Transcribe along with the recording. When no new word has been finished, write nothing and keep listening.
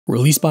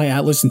Released by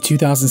Atlus in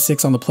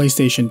 2006 on the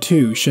PlayStation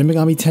 2, Shin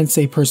Megami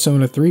Tensei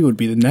Persona 3 would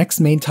be the next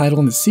main title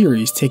in the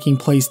series, taking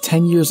place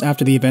 10 years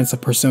after the events of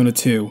Persona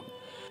 2.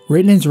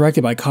 Written and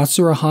directed by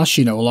Katsura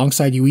Hashino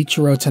alongside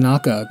Yuichiro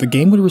Tanaka, the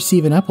game would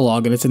receive an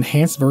epilogue in its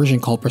enhanced version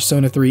called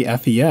Persona 3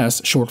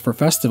 FES, short for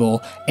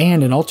Festival,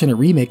 and an alternate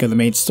remake of the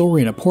main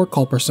story in a port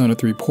called Persona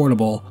 3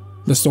 Portable.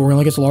 The story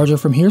only gets larger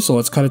from here, so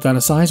let's cut it down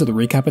to size with a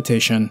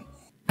recapitation.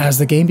 As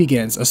the game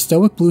begins, a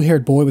stoic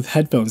blue-haired boy with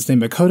headphones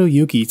named Makoto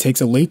Yuki takes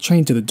a late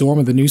train to the dorm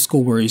of the new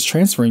school where he's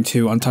transferring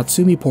to on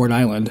Tatsumi Port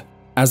Island.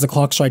 As the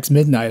clock strikes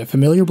midnight, a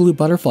familiar blue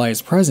butterfly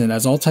is present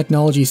as all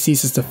technology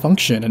ceases to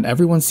function and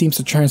everyone seems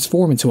to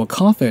transform into a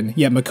coffin,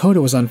 yet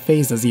Makoto is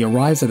unfazed as he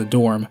arrives at the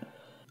dorm.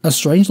 A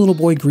strange little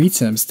boy greets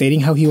him,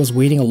 stating how he was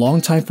waiting a long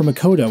time for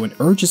Makoto and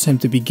urges him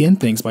to begin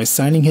things by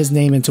signing his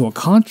name into a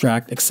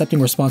contract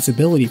accepting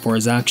responsibility for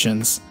his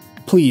actions.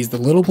 Pleased, the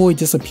little boy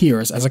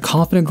disappears as a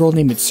confident girl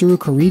named Mitsuru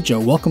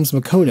Kirijo welcomes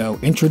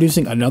Makoto,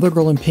 introducing another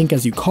girl in pink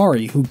as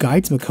Yukari, who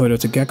guides Makoto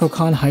to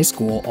Gekkokan High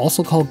School,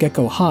 also called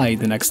Gekko High,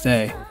 the next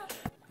day.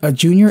 A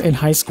junior in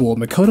high school,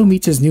 Makoto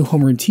meets his new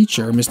homeroom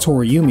teacher, Ms.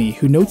 Toriyumi,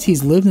 who notes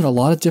he's lived in a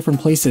lot of different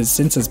places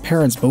since his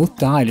parents both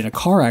died in a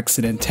car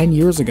accident 10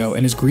 years ago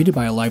and is greeted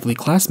by a lively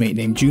classmate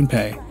named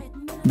Junpei.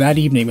 That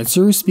evening,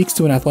 Mitsuru speaks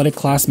to an athletic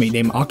classmate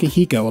named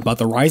Akihiko about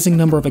the rising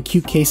number of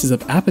acute cases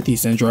of apathy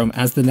syndrome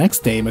as the next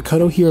day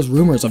Makoto hears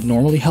rumors of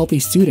normally healthy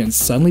students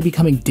suddenly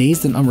becoming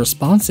dazed and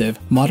unresponsive,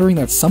 muttering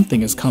that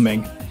something is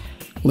coming.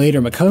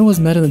 Later, Makoto is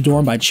met in the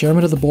dorm by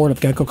chairman of the board of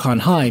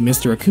Gekkokan High,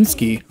 Mr.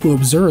 Akutsuki, who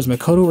observes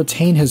Makoto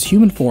retain his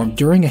human form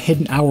during a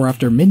hidden hour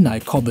after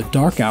midnight called the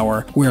Dark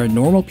Hour, where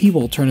normal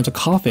people turn into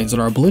coffins and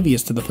are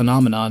oblivious to the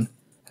phenomenon.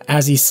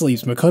 As he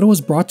sleeps, Makoto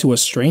is brought to a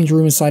strange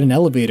room inside an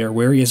elevator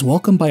where he is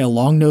welcomed by a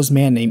long-nosed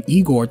man named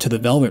Igor to the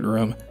Velvet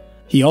Room.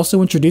 He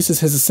also introduces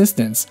his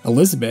assistants,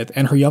 Elizabeth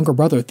and her younger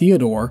brother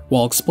Theodore,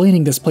 while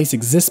explaining this place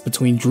exists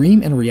between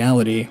dream and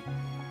reality.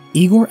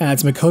 Igor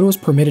adds Makoto is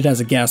permitted as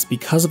a guest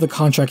because of the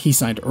contract he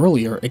signed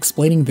earlier,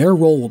 explaining their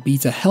role will be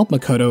to help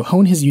Makoto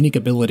hone his unique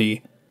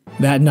ability.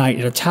 That night,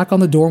 an attack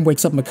on the dorm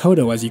wakes up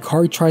Makoto as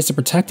Yukari tries to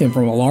protect him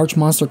from a large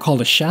monster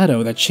called a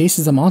Shadow that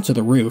chases him onto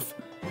the roof.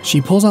 She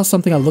pulls out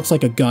something that looks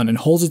like a gun and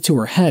holds it to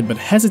her head but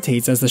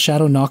hesitates as the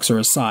Shadow knocks her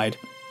aside.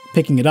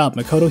 Picking it up,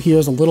 Makoto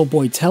hears a little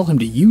boy tell him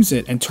to use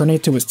it and turn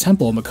it to his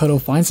temple.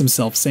 Makoto finds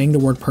himself saying the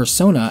word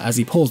persona as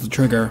he pulls the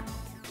trigger.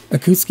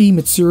 Akutsuki,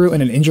 Mitsuru,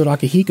 and an injured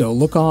Akihiko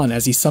look on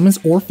as he summons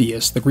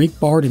Orpheus, the Greek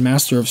bard and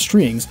master of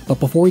strings, but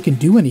before he can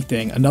do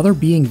anything, another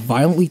being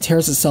violently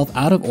tears itself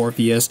out of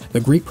Orpheus, the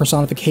Greek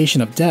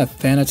personification of death,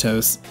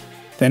 Thanatos.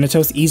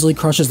 Thanatos easily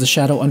crushes the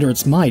Shadow under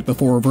its might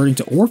before reverting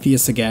to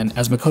Orpheus again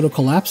as Makoto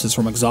collapses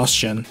from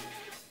exhaustion.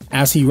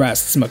 As he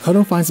rests,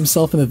 Makoto finds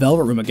himself in the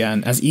Velvet Room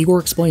again as Igor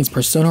explains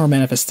persona are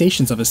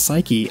manifestations of his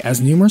psyche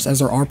as numerous as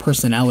there are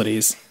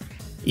personalities.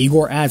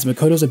 Igor adds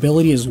Makoto's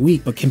ability is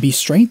weak but can be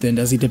strengthened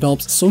as he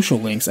develops social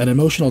links and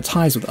emotional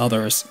ties with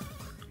others.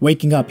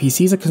 Waking up, he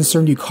sees a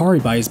concerned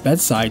Yukari by his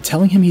bedside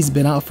telling him he's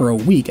been out for a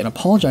week and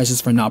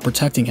apologizes for not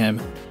protecting him.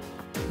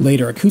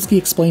 Later, Akutsuki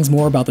explains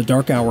more about the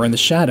Dark Hour and the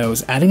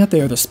Shadows, adding that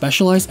they are the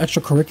Specialized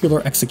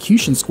Extracurricular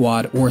Execution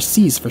Squad, or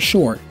SEES for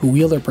short, who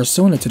wield their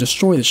persona to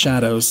destroy the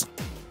Shadows.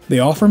 They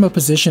offer him a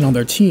position on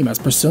their team as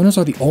personas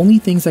are the only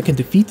things that can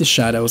defeat the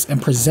Shadows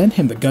and present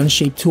him the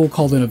gun-shaped tool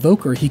called an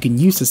evoker he can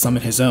use to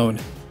summon his own.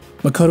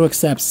 Makoto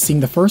accepts,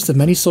 seeing the first of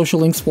many social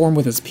links form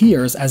with his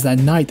peers as that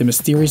night the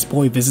mysterious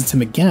boy visits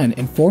him again,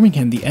 informing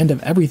him the end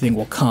of everything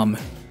will come.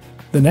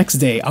 The next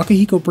day,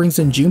 Akihiko brings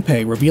in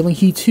Junpei, revealing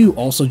he too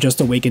also just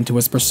awakened to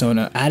his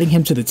persona, adding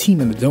him to the team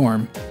in the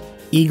dorm.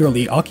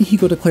 Eagerly,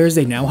 Akihiko declares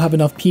they now have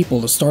enough people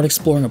to start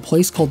exploring a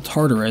place called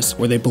Tartarus,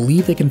 where they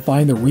believe they can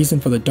find the reason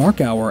for the Dark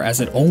Hour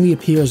as it only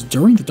appears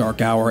during the Dark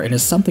Hour and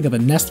is something of a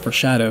nest for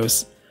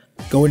shadows.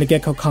 Going to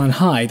Gekkokan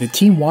High, the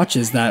team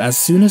watches that as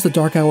soon as the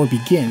Dark Hour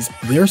begins,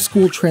 their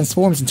school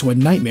transforms into a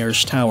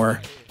nightmarish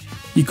tower.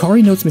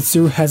 Yukari notes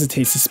Mitsuru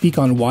hesitates to speak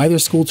on why their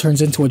school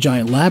turns into a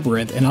giant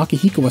labyrinth, and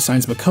Akihiko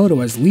assigns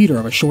Makoto as leader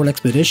of a short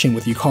expedition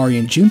with Yukari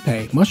and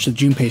Junpei, much to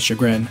Junpei's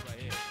chagrin.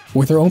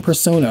 With her own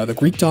persona, the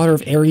Greek daughter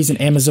of Ares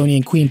and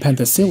Amazonian queen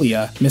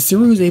Penthesilea,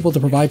 Mitsuru is able to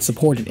provide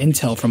support and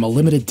intel from a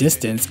limited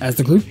distance as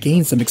the group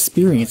gains some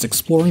experience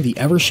exploring the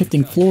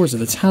ever-shifting floors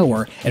of the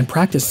tower and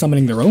practice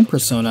summoning their own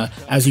persona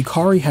as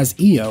Yukari has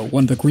Io,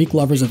 one of the Greek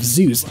lovers of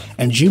Zeus,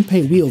 and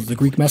Junpei wields the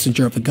Greek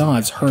messenger of the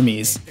gods,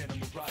 Hermes.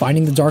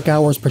 Finding the Dark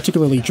Hours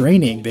particularly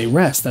draining, they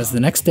rest as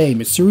the next day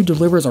Mitsuru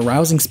delivers a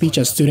rousing speech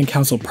as student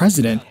council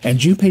president, and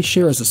Junpei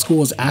shares the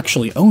school is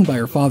actually owned by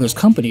her father's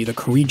company, the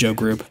Kirijo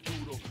Group.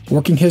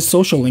 Working his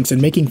social links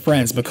and making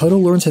friends, Makoto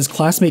learns his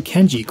classmate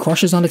Kenji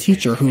crushes on a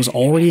teacher who is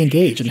already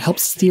engaged and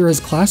helps steer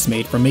his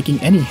classmate from making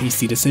any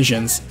hasty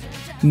decisions.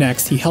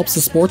 Next, he helps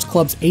the sports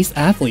club's ace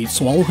athlete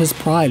swallow his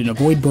pride and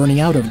avoid burning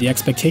out over the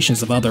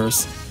expectations of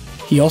others.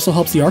 He also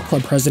helps the art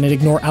club president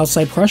ignore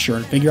outside pressure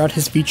and figure out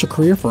his future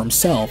career for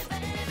himself.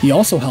 He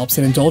also helps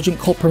an indulgent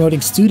cult-promoting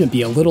student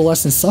be a little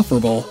less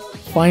insufferable.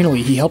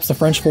 Finally, he helps a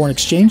French foreign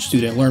exchange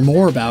student learn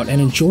more about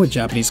and enjoy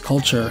Japanese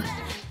culture.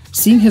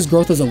 Seeing his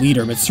growth as a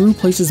leader, Mitsuru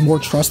places more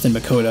trust in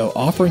Makoto,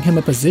 offering him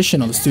a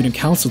position on the student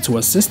council to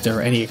assist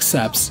her, and he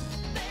accepts.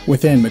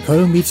 Within,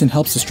 Makoto meets and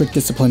helps the strict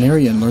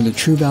disciplinarian learn the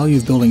true value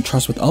of building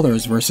trust with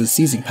others versus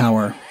seizing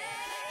power.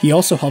 He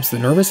also helps the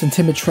nervous and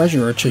timid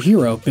treasurer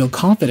Chihiro build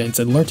confidence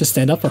and learn to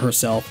stand up for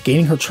herself,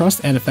 gaining her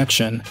trust and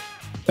affection.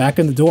 Back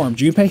in the dorm,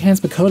 Junpei hands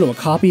Makoto a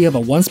copy of a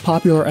once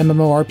popular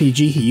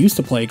MMORPG he used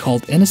to play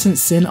called Innocent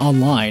Sin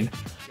Online.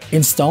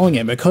 Installing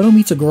it, Makoto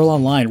meets a girl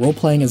online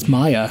role-playing as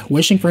Maya,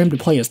 wishing for him to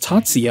play as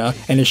Tatsuya,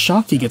 and is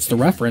shocked he gets the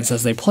reference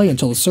as they play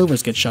until the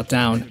servers get shut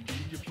down.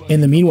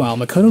 In the meanwhile,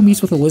 Makoto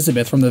meets with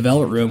Elizabeth from the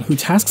Velvet Room, who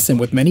tasks him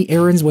with many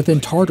errands within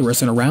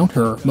Tartarus and around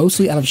her,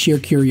 mostly out of sheer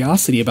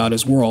curiosity about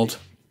his world.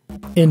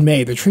 In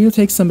May, the trio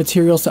takes some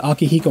materials to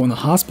Akihiko in the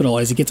hospital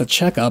as he gets a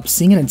checkup,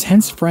 seeing an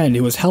intense friend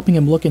who is helping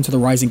him look into the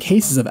rising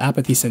cases of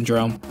apathy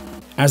syndrome.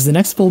 As the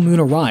next full moon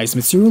arrives,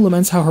 Mitsuru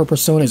laments how her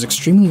persona is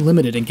extremely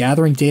limited in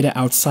gathering data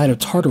outside of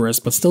Tartarus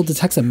but still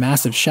detects a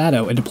massive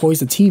shadow and deploys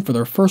the team for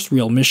their first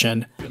real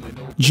mission.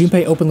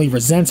 Junpei openly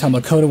resents how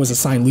Makoto was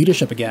assigned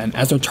leadership again,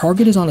 as their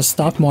target is on a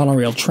stopped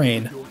monorail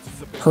train.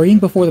 Hurrying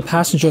before the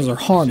passengers are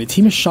harmed, the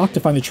team is shocked to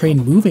find the train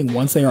moving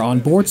once they are on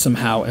board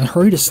somehow and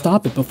hurry to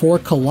stop it before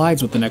it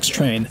collides with the next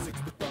train.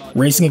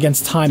 Racing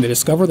against time, they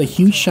discover the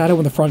huge shadow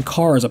in the front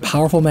car is a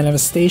powerful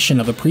manifestation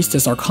of the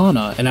Priestess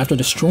Arcana, and after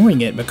destroying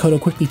it, Makoto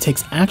quickly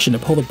takes action to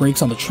pull the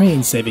brakes on the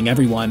train, saving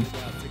everyone.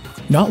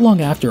 Not long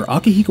after,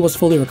 Akihiko was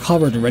fully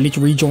recovered and ready to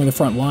rejoin the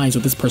front lines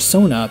with his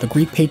persona, the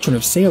Greek patron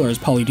of sailors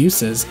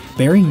Polydeuces,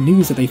 bearing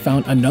news that they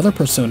found another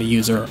persona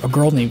user, a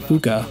girl named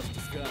Fuka.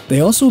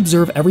 They also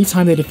observe every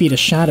time they defeat a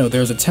shadow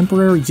there is a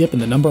temporary dip in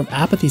the number of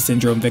apathy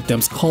syndrome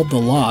victims called the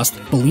Lost,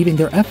 believing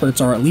their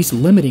efforts are at least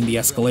limiting the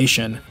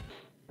escalation.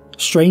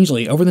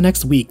 Strangely, over the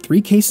next week,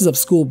 3 cases of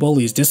school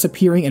bullies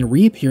disappearing and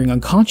reappearing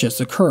unconscious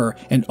occur,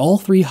 and all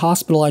 3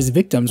 hospitalized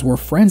victims were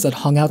friends that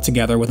hung out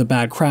together with a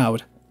bad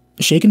crowd.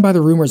 Shaken by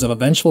the rumors of a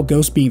vengeful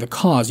ghost being the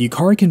cause,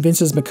 Yukari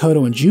convinces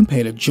Makoto and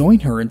Junpei to join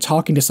her in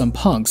talking to some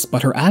punks,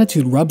 but her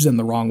attitude rubs them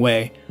the wrong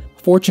way.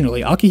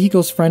 Fortunately,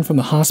 Akihiko's friend from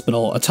the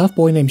hospital, a tough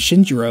boy named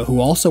Shinjiro who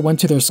also went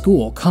to their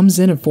school, comes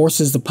in and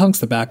forces the punks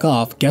to back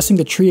off, guessing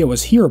the trio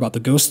was here about the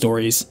ghost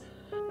stories.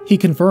 He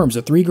confirms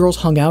the 3 girls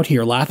hung out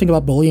here laughing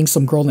about bullying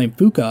some girl named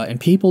Fuka, and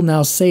people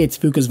now say it's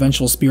Fuka's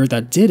vengeful spirit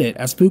that did it,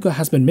 as Fuka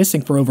has been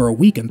missing for over a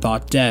week and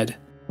thought dead.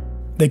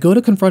 They go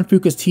to confront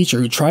Fuka's teacher,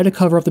 who tried to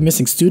cover up the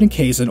missing student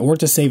case in order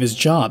to save his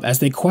job, as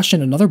they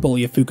question another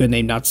bully of Fuka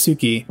named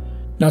Natsuki.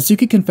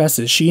 Natsuki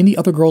confesses she and the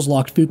other girls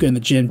locked Fuka in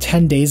the gym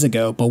 10 days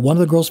ago, but one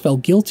of the girls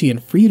felt guilty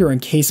and freed her in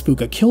case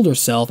Fuka killed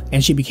herself,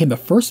 and she became the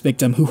first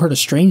victim who heard a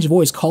strange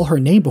voice call her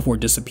name before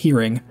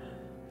disappearing.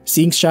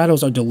 Seeing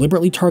shadows are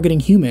deliberately targeting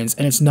humans,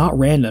 and it's not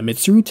random,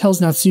 Mitsuru tells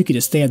Natsuki to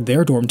stay at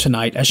their dorm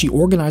tonight as she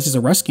organizes a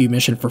rescue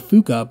mission for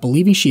Fuka,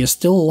 believing she is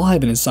still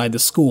alive and inside the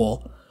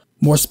school.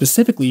 More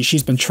specifically,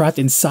 she's been trapped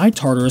inside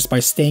Tartarus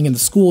by staying in the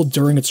school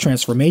during its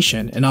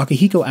transformation, and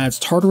Akihiko adds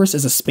Tartarus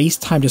is a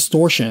space-time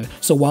distortion,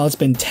 so while it's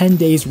been 10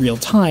 days real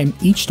time,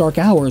 each dark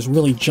hour is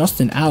really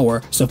just an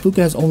hour, so Fuka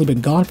has only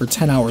been gone for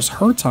 10 hours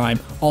her time,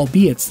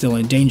 albeit still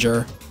in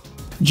danger.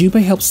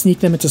 Junpei helps sneak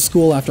them into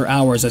school after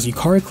hours as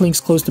Yukari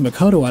clings close to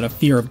Makoto out of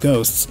fear of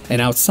ghosts,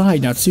 and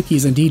outside, Natsuki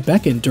is indeed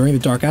beckoned during the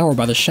dark hour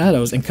by the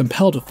shadows and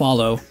compelled to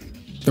follow.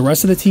 The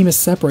rest of the team is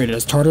separated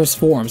as Tartarus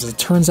forms, as it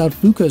turns out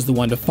Fuka is the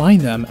one to find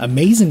them,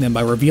 amazing them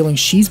by revealing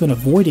she's been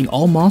avoiding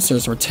all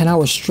monsters for 10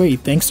 hours straight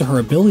thanks to her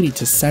ability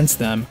to sense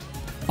them.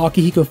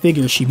 Akihiko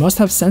figures she must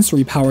have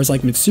sensory powers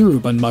like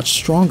Mitsuru but much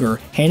stronger,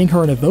 handing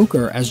her an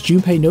evoker as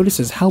Junpei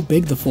notices how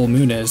big the full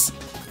moon is.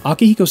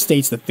 Akihiko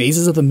states the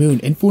phases of the moon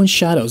influence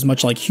shadows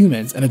much like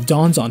humans, and it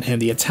dawns on him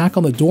the attack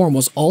on the dorm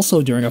was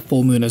also during a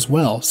full moon as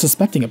well,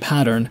 suspecting a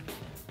pattern.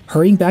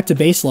 Hurrying back to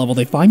base level,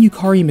 they find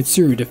Yukari and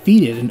Mitsuru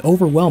defeated and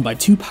overwhelmed by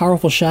 2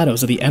 powerful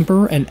shadows of the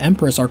Emperor and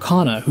Empress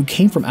Arcana who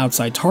came from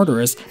outside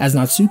Tartarus, as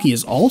Natsuki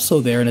is also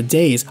there in a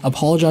daze,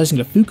 apologizing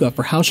to Fuka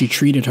for how she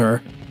treated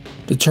her.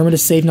 Determined to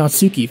save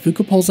Natsuki,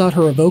 Fuka pulls out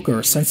her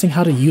evoker, sensing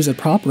how to use it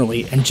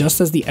properly, and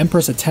just as the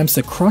Empress attempts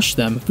to crush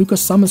them, Fuka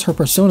summons her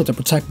persona to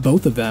protect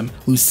both of them,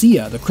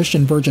 Lucia, the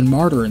Christian virgin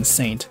martyr and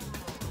saint.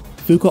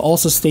 Fuka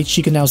also states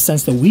she can now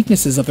sense the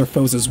weaknesses of their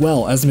foes as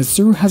well, as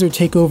Mitsuru has her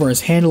take over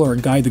as handler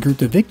and guide the group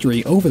to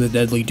victory over the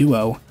deadly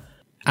duo.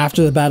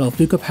 After the battle,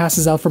 Fuka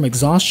passes out from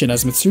exhaustion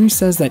as Mitsuru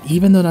says that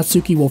even though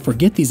Natsuki will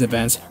forget these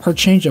events, her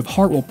change of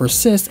heart will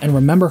persist and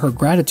remember her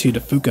gratitude to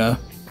Fuka.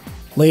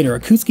 Later,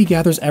 Akutsuki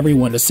gathers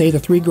everyone to say the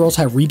 3 girls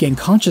have regained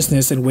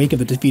consciousness in wake of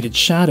the defeated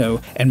Shadow,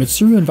 and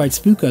Mitsuru invites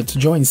Fuka to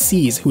join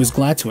Seize, who is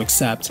glad to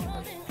accept.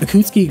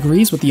 Akutsuki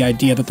agrees with the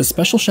idea that the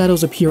special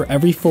shadows appear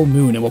every full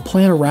moon and will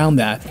plan around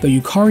that, though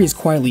Yukari is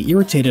quietly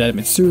irritated at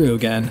Mitsuru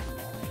again.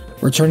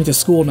 Returning to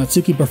school,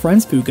 Natsuki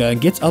befriends Fuka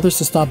and gets others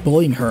to stop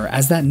bullying her,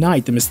 as that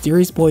night the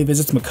mysterious boy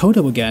visits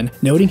Makoto again,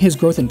 noting his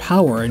growth in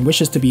power and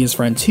wishes to be his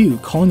friend too,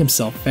 calling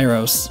himself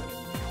Pharos.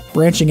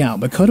 Branching out,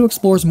 Makoto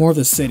explores more of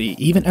the city,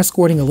 even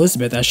escorting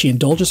Elizabeth as she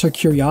indulges her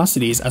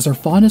curiosities as her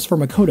fondness for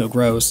Makoto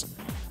grows.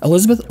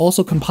 Elizabeth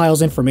also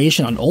compiles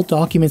information on old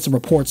documents and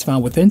reports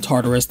found within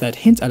Tartarus that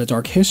hint at a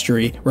dark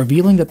history,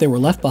 revealing that they were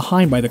left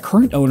behind by the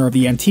current owner of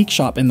the antique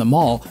shop in the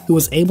mall, who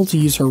was able to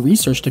use her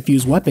research to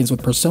fuse weapons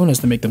with personas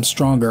to make them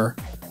stronger.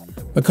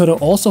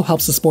 Makoto also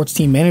helps the sports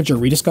team manager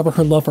rediscover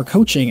her love for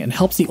coaching and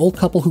helps the old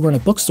couple who run a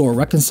bookstore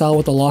reconcile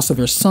with the loss of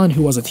their son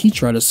who was a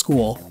teacher at his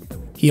school.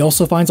 He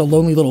also finds a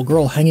lonely little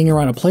girl hanging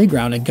around a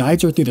playground and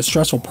guides her through the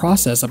stressful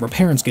process of her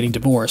parents getting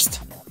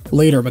divorced.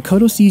 Later,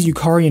 Makoto sees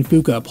Yukari and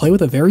Fuka play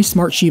with a very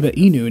smart Shiba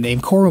Inu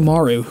named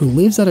Koromaru who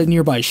lives at a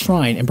nearby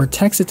shrine and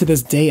protects it to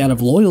this day out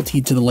of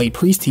loyalty to the late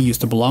priest he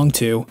used to belong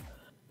to.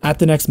 At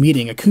the next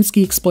meeting,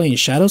 Akutsuki explains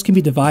shadows can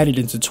be divided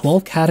into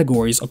 12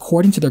 categories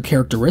according to their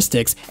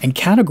characteristics and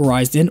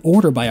categorized in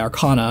order by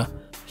arcana.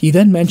 He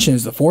then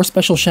mentions the 4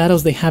 special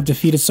shadows they have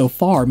defeated so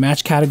far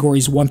match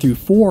categories 1 through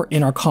 4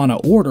 in arcana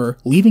order,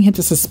 leaving him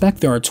to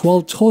suspect there are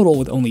 12 total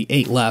with only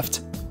 8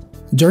 left.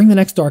 During the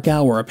next dark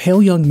hour, a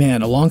pale young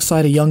man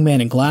alongside a young man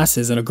in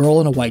glasses and a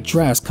girl in a white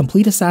dress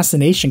complete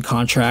assassination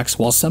contracts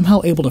while somehow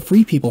able to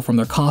free people from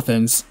their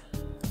coffins.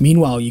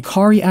 Meanwhile,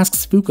 Yukari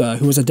asks Fuka,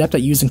 who is adept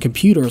at using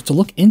computers, to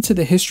look into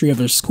the history of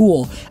their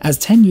school, as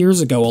 10 years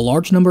ago a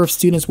large number of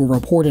students were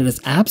reported as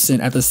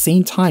absent at the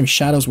same time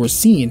shadows were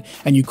seen,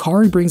 and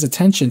Yukari brings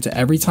attention to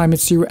every time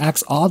Mitsuru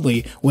acts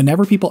oddly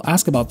whenever people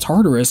ask about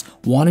Tartarus,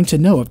 wanting to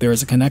know if there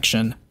is a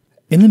connection.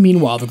 In the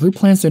meanwhile, the group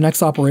plans their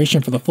next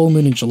operation for the full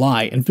moon in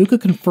July, and Fuka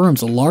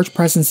confirms a large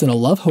presence in a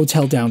love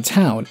hotel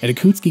downtown, and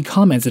Akutsuki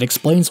comments and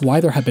explains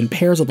why there have been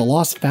pairs of the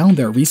lost found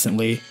there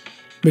recently.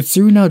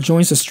 Mitsuru now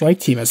joins the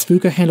strike team as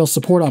Fuka handles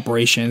support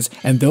operations,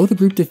 and though the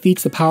group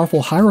defeats the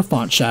powerful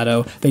Hierophant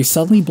shadow, they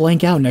suddenly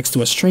blank out next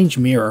to a strange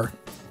mirror.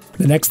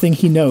 The next thing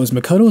he knows,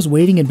 Makoto is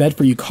waiting in bed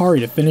for Yukari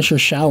to finish her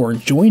shower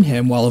and join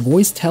him while a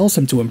voice tells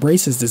him to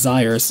embrace his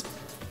desires.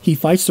 He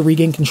fights to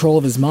regain control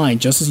of his mind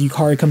just as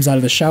Yukari comes out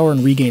of the shower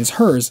and regains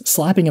hers,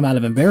 slapping him out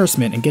of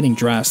embarrassment and getting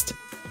dressed.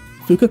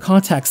 Fuka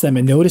contacts them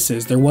and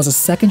notices there was a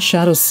second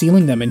shadow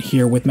sealing them in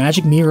here with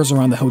magic mirrors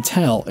around the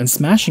hotel, and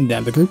smashing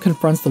them, the group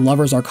confronts the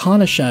lover's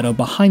arcana shadow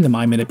behind the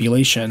mind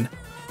manipulation.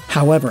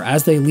 However,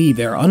 as they leave,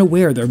 they are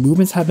unaware their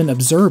movements have been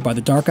observed by the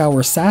Dark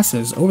Hour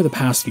assassins over the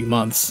past few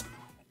months.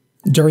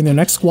 During their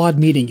next squad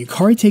meeting,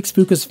 Yukari takes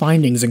Fuka's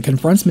findings and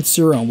confronts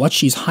Mitsuru on what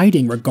she's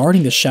hiding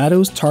regarding the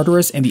shadows,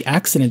 Tartarus, and the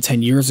accident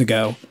 10 years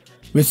ago.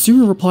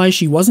 Mitsuru replies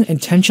she wasn't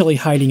intentionally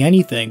hiding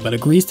anything, but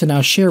agrees to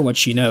now share what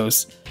she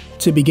knows.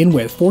 To begin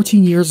with,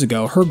 14 years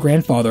ago, her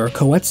grandfather,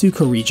 Koetsu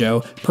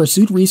Korijo,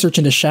 pursued research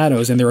into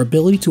shadows and their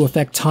ability to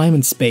affect time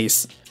and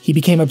space. He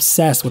became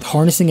obsessed with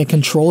harnessing and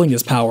controlling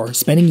this power,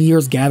 spending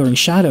years gathering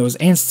shadows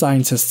and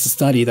scientists to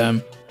study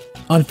them.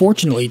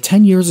 Unfortunately,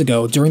 10 years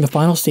ago, during the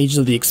final stages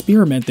of the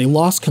experiment, they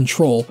lost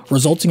control,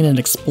 resulting in an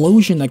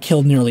explosion that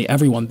killed nearly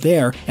everyone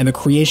there and the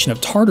creation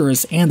of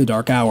Tartarus and the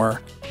Dark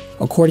Hour.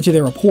 According to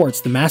their reports,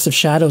 the massive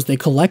shadows they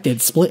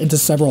collected split into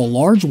several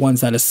large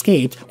ones that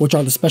escaped, which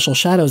are the special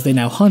shadows they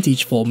now hunt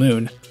each full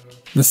moon.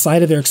 The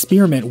site of their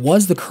experiment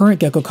was the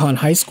current Gekkokan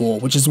High School,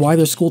 which is why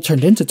their school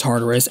turned into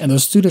Tartarus and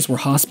those students were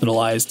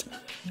hospitalized.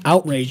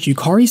 Outraged,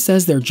 Yukari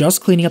says they're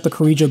just cleaning up the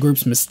Korijo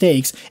group's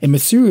mistakes. In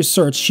Mitsuru's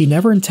search, she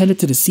never intended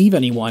to deceive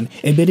anyone,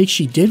 admitting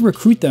she did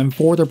recruit them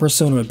for their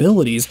persona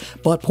abilities,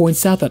 but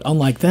points out that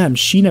unlike them,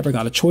 she never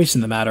got a choice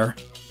in the matter.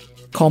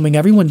 Calming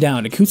everyone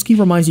down, Akutsuki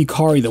reminds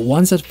Yukari the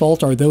ones at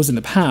fault are those in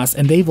the past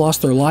and they've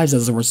lost their lives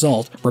as a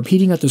result,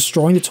 repeating that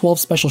destroying the 12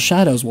 special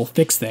shadows will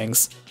fix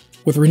things.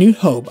 With renewed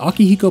hope,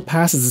 Akihiko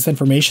passes this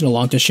information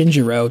along to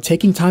Shinjiro,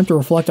 taking time to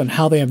reflect on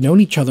how they have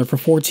known each other for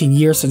 14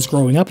 years since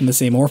growing up in the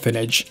same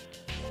orphanage.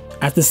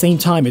 At the same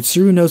time,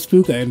 Mitsuru knows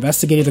Fuka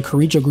investigated the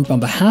Korijo group on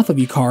behalf of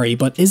Yukari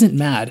but isn't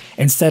mad,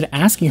 instead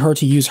asking her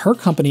to use her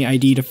company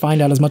ID to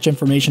find out as much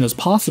information as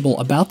possible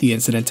about the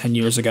incident 10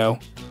 years ago.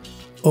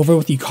 Over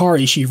with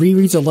Yukari, she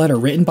rereads a letter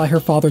written by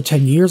her father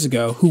 10 years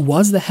ago, who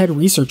was the head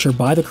researcher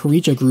by the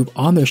Korijo group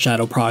on their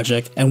shadow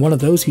project and one of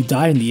those who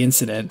died in the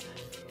incident.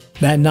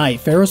 That night,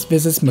 Pharos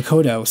visits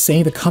Makoto,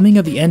 saying the coming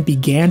of the end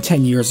began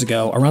 10 years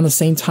ago, around the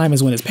same time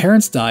as when his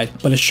parents died,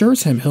 but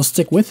assures him he'll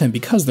stick with him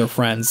because they're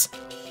friends.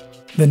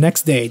 The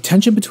next day,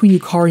 tension between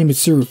Yukari and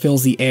Mitsuru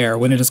fills the air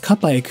when it is cut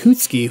by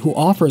Akutsuki, who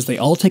offers they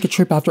all take a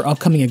trip after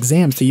upcoming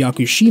exams to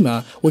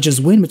Yakushima, which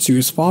is when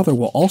Mitsuru's father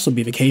will also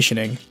be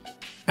vacationing.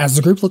 As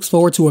the group looks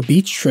forward to a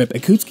beach trip,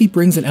 Akutsuki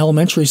brings an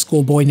elementary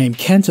school boy named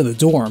Ken to the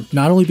dorm,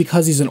 not only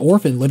because he's an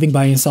orphan living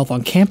by himself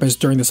on campus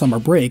during the summer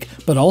break,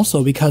 but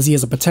also because he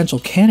is a potential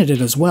candidate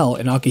as well,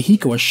 and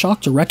Akihiko is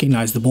shocked to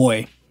recognize the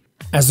boy.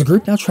 As the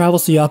group now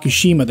travels to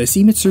Yakushima, they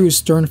see Mitsuru's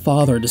stern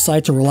father and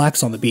decide to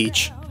relax on the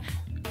beach.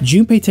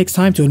 Junpei takes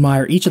time to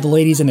admire each of the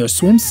ladies in their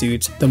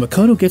swimsuits, though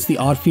Makoto gets the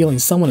odd feeling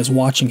someone is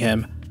watching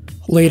him.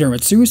 Later,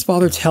 Mitsuru's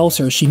father tells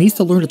her she needs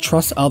to learn to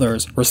trust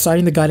others,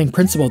 reciting the guiding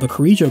principle of the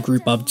Korijo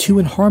group of 2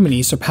 in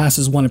harmony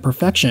surpasses 1 in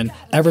perfection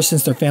ever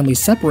since their family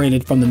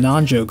separated from the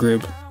Nanjo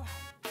group.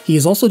 He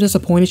is also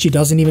disappointed she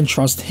doesn't even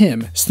trust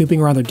him,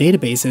 snooping around their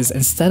databases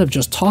instead of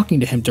just talking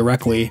to him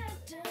directly.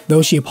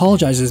 Though she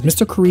apologizes,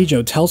 Mr.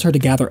 Korijo tells her to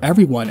gather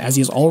everyone as he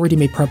has already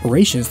made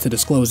preparations to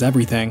disclose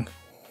everything.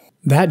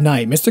 That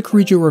night, Mr.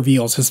 Kirijo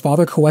reveals his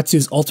father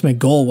Koetsu's ultimate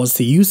goal was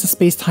to use the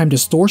space-time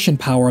distortion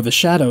power of the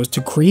shadows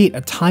to create a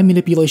time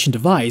manipulation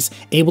device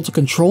able to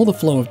control the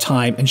flow of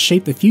time and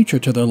shape the future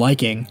to their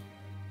liking.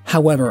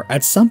 However,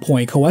 at some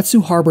point,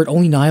 Koetsu harbored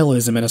only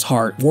nihilism in his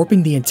heart,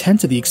 warping the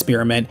intent of the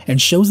experiment, and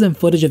shows them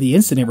footage of the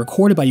incident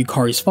recorded by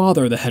Yukari's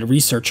father, the head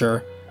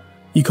researcher.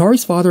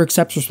 Yukari's father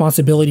accepts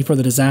responsibility for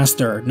the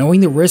disaster, knowing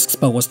the risks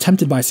but was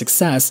tempted by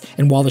success,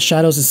 and while the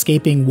shadows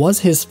escaping was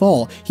his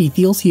fault, he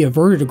feels he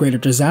averted a greater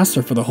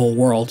disaster for the whole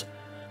world.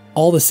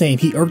 All the same,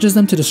 he urges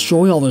them to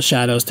destroy all the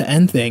shadows to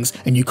end things,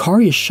 and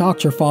Yukari is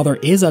shocked her father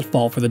is at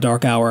fault for the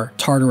Dark Hour,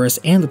 Tartarus,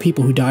 and the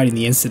people who died in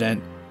the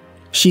incident.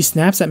 She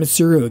snaps at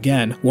Mitsuru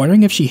again,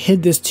 wondering if she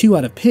hid this too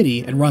out of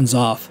pity, and runs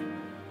off.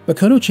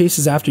 Makoto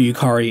chases after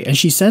Yukari, and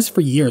she says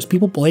for years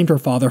people blamed her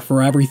father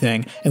for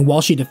everything, and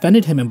while she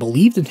defended him and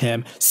believed in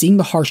him, seeing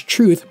the harsh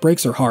truth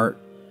breaks her heart.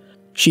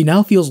 She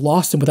now feels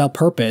lost and without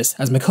purpose,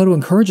 as Makoto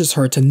encourages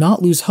her to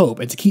not lose hope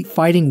and to keep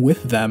fighting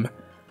with them.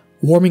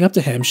 Warming up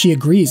to him, she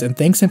agrees and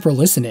thanks him for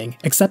listening,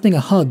 accepting a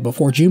hug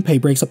before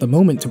Junpei breaks up the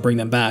moment to bring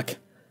them back.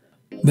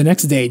 The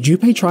next day,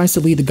 Junpei tries to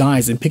lead the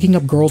guys in picking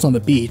up girls on the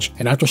beach,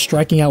 and after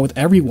striking out with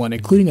everyone,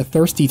 including a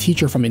thirsty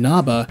teacher from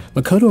Inaba,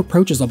 Makoto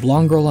approaches a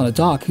blonde girl on a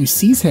dock who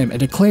sees him and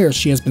declares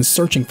she has been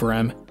searching for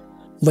him.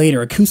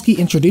 Later, Akutsuki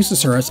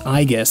introduces her as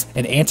Aegis,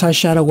 an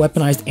anti-shadow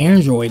weaponized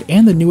android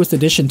and the newest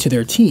addition to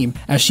their team,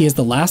 as she is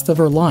the last of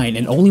her line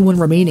and only one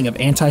remaining of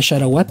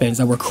anti-shadow weapons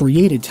that were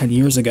created 10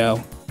 years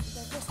ago.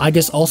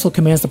 Aegis also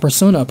commands the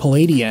persona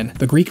Palladian,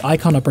 the Greek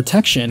icon of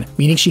protection,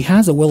 meaning she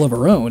has a will of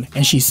her own,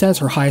 and she says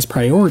her highest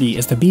priority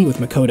is to be with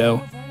Makoto.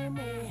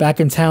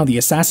 Back in town, the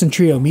assassin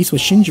trio meets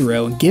with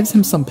Shinjiro and gives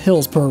him some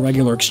pills per a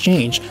regular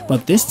exchange,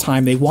 but this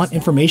time they want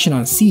information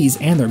on SEES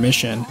and their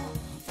mission.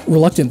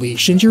 Reluctantly,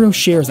 Shinjiro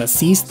shares that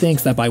SEES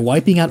thinks that by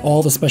wiping out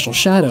all the special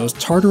shadows,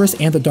 Tartarus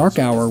and the Dark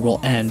Hour will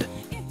end.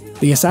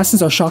 The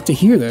assassins are shocked to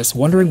hear this,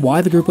 wondering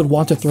why the group would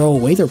want to throw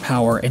away their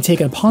power and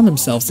take it upon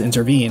themselves to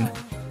intervene.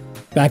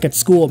 Back at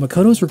school,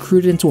 Makoto is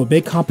recruited into a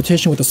big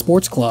competition with the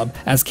sports club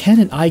as Ken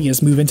and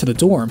Aegis move into the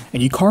dorm,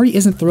 and Yukari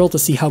isn't thrilled to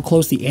see how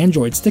close the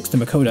android sticks to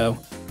Makoto.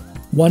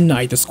 One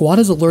night, the squad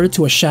is alerted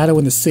to a shadow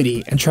in the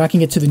city, and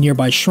tracking it to the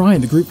nearby shrine,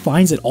 the group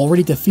finds it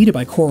already defeated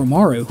by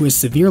Koromaru, who is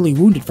severely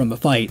wounded from the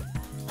fight.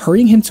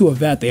 Hurrying him to a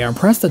vet, they are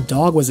impressed a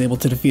dog was able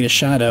to defeat a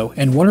shadow,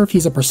 and wonder if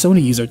he's a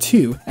persona user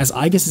too, as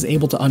Aegis is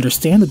able to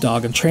understand the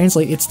dog and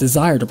translate its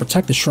desire to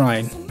protect the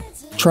shrine.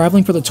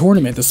 Traveling for the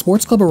tournament, the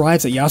sports club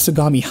arrives at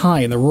Yasugami High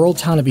in the rural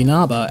town of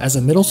Inaba as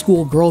a middle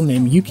school girl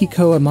named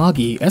Yukiko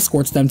Amagi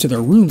escorts them to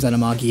their rooms at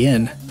Amagi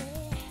Inn.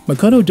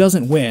 Makoto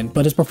doesn't win,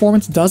 but his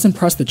performance does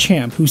impress the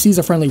champ, who sees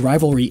a friendly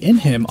rivalry in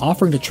him,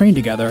 offering to train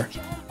together.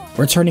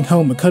 Returning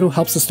home, Makoto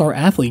helps the star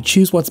athlete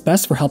choose what's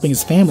best for helping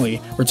his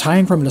family,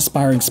 retiring from an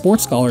aspiring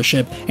sports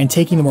scholarship and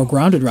taking the more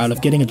grounded route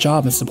of getting a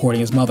job and supporting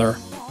his mother.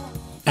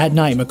 At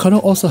night,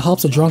 Makoto also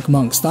helps a drunk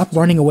monk stop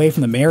running away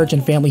from the marriage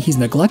and family he's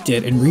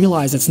neglected and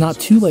realize it's not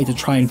too late to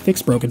try and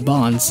fix broken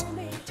bonds.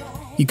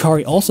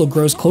 Yukari also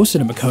grows closer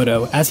to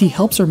Makoto as he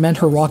helps her mend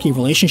her rocky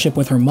relationship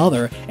with her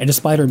mother, and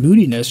despite her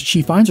moodiness,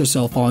 she finds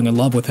herself falling in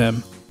love with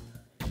him.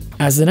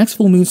 As the next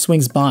full moon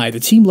swings by, the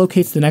team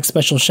locates the next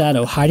special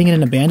shadow hiding in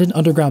an abandoned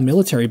underground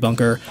military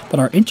bunker, but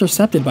are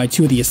intercepted by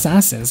two of the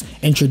assassins,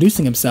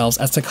 introducing themselves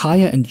as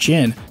Takaya and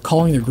Jin,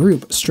 calling their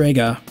group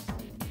Strega.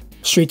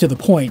 Straight to the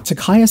point,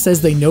 Takaya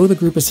says they know the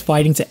group is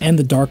fighting to end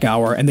the Dark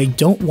Hour and they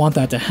don't want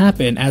that to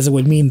happen, as it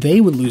would mean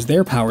they would lose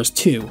their powers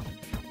too.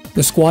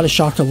 The squad is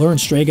shocked to learn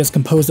Strega is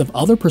composed of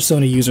other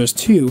persona users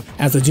too,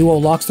 as the duo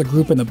locks the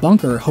group in the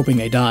bunker hoping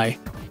they die.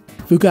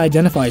 Fuka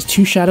identifies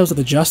two shadows of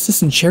the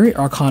Justice and Chariot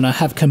Arcana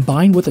have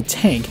combined with a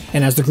tank,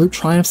 and as the group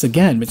triumphs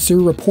again,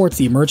 Mitsuru reports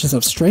the emergence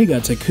of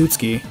Strega to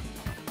Akutsuki.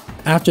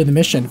 After the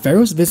mission,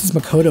 Pharos visits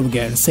Makoto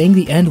again, saying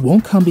the end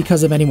won't come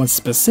because of anyone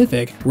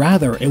specific,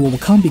 rather it will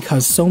come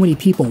because so many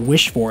people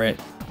wish for it.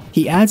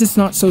 He adds it's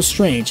not so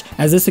strange,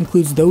 as this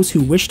includes those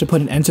who wish to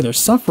put an end to their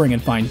suffering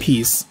and find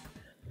peace.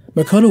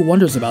 Makoto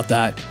wonders about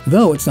that,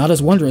 though it's not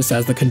as wondrous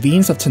as the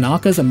convenience of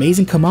Tanaka's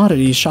Amazing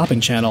Commodities shopping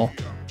channel.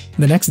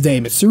 The next day,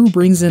 Mitsuru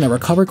brings in a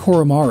recovered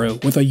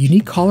Koromaru with a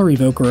unique collar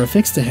evoker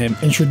affixed to him,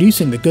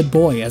 introducing the good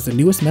boy as the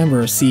newest member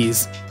of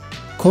SEES.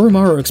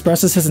 Koromaru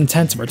expresses his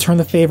intent to return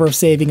the favor of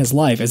saving his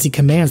life as he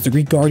commands the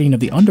Greek guardian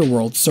of the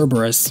underworld,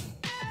 Cerberus.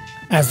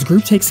 As the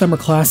group takes summer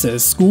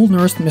classes, school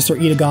nurse Mr.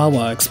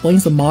 Itagawa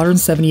explains the modern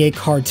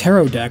 78-card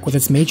tarot deck with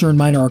its major and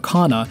minor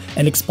arcana,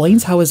 and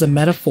explains how it is a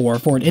metaphor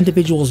for an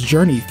individual's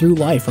journey through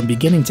life from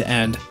beginning to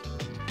end.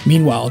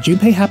 Meanwhile,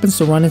 Junpei happens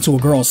to run into a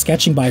girl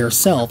sketching by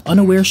herself,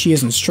 unaware she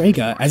is in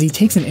Strega, as he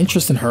takes an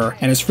interest in her,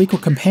 and his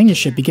frequent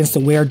companionship begins to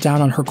wear down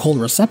on her cold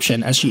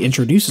reception as she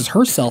introduces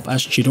herself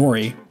as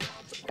Chidori.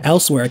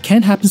 Elsewhere,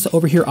 Ken happens to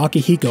overhear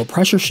Akihiko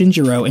pressure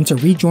Shinjiro into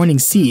rejoining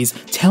SEES,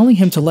 telling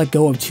him to let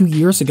go of 2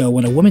 years ago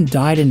when a woman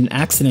died in an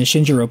accident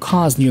Shinjiro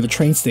caused near the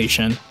train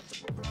station.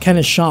 Ken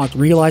is shocked,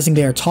 realizing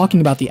they are talking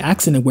about the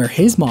accident where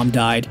his mom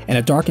died, and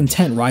a dark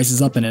intent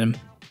rises up in him.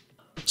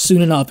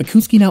 Soon enough,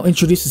 Akutsuki now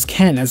introduces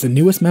Ken as the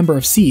newest member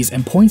of FES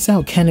and points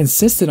out Ken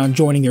insisted on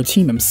joining their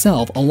team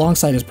himself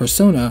alongside his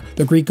persona,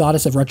 the Greek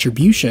goddess of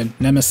retribution,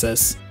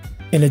 Nemesis.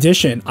 In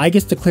addition,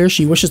 Aigis declares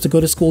she wishes to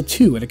go to school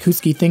too, and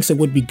Akutsuki thinks it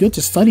would be good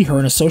to study her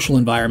in a social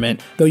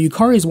environment, though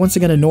Yukari is once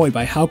again annoyed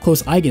by how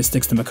close Aigis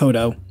sticks to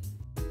Makoto.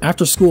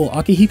 After school,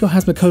 Akihiko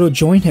has Makoto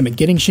join him in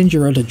getting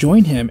Shinjiro to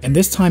join him, and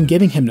this time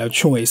giving him no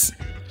choice.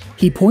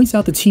 He points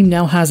out the team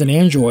now has an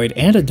android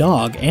and a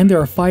dog, and they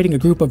are fighting a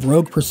group of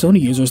rogue persona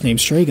users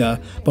named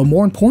Strega, but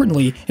more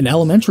importantly, an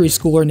elementary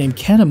schooler named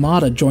Ken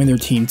Amada joined their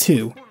team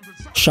too.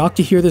 Shocked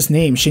to hear this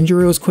name,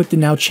 Shinjiro is quick to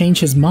now change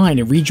his mind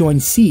and rejoin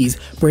FES,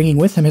 bringing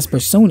with him his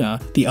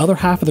persona, the other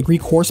half of the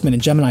Greek horseman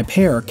and Gemini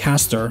pair,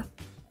 Castor.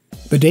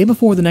 The day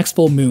before the next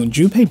full moon,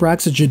 Junpei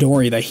brags to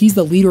Chidori that he's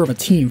the leader of a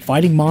team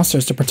fighting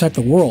monsters to protect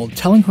the world,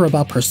 telling her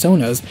about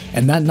personas,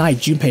 and that night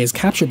Junpei is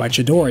captured by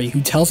Chidori,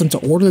 who tells him to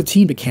order the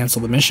team to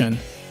cancel the mission.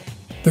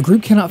 The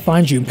group cannot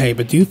find Junpei,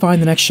 but do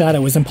find the next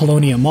shadow is in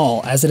Polonia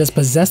Mall, as it has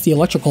possessed the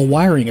electrical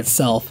wiring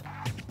itself.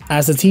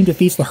 As the team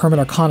defeats the Hermit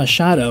Arcana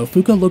Shadow,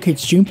 Fuka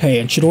locates Junpei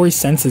and Chidori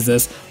senses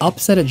this,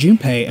 upset at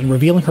Junpei and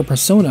revealing her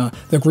persona,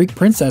 the Greek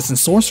princess and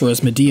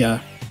sorceress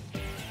Medea.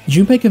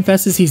 Junpei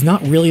confesses he's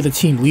not really the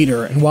team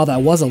leader, and while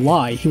that was a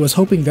lie, he was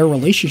hoping their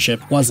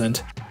relationship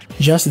wasn't.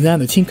 Just then,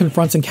 the team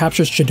confronts and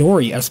captures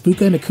Chidori, as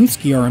Fuka and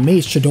Akutsuki are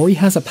amazed Chidori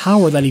has a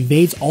power that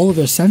evades all of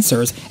their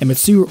sensors, and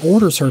Mitsuru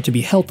orders her to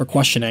be held for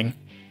questioning.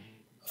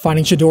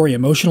 Finding Chidori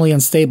emotionally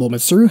unstable,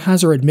 Mitsuru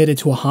has her admitted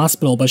to a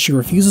hospital, but she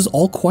refuses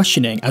all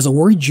questioning as a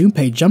worried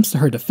Junpei jumps to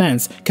her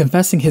defense,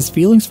 confessing his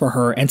feelings for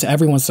her, and to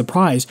everyone's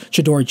surprise,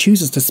 Chidori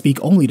chooses to speak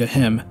only to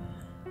him.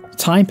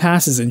 Time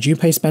passes and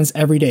Junpei spends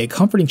every day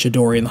comforting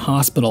Chidori in the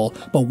hospital,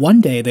 but one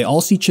day they all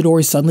see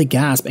Chidori suddenly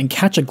gasp and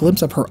catch a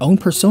glimpse of her own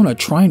persona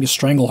trying to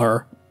strangle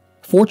her.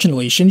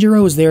 Fortunately,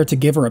 Shinjiro is there to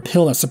give her a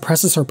pill that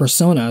suppresses her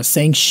persona,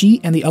 saying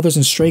she and the others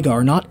in Strega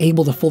are not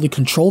able to fully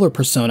control their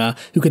persona,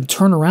 who can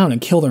turn around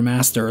and kill their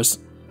masters.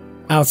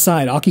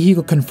 Outside,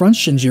 Akihiko confronts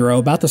Shinjiro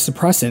about the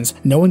suppressants,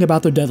 knowing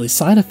about their deadly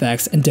side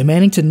effects and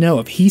demanding to know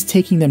if he's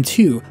taking them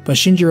too, but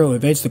Shinjiro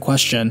evades the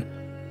question.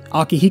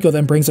 Akihiko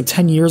then brings up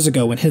 10 years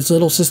ago when his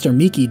little sister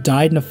Miki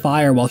died in a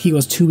fire while he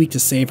was too weak to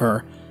save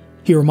her.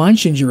 He reminds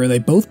Shinjiro they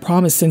both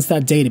promised since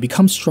that day to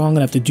become strong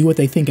enough to do what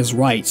they think is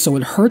right, so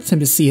it hurts him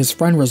to see his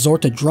friend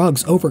resort to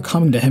drugs over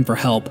coming to him for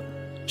help.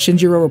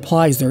 Shinjiro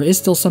replies there is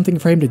still something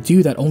for him to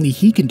do that only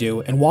he can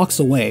do, and walks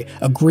away,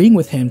 agreeing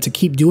with him to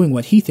keep doing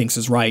what he thinks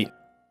is right.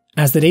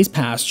 As the days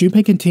pass,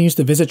 Junpei continues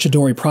to visit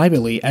Chidori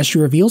privately as she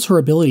reveals her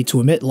ability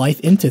to emit life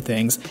into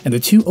things, and the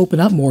two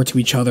open up more to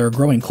each other,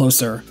 growing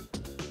closer.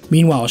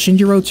 Meanwhile,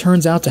 Shinjiro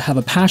turns out to have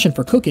a passion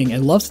for cooking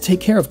and loves to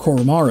take care of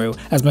Koromaru,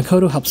 as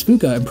Makoto helps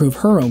Fuka improve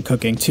her own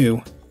cooking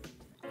too.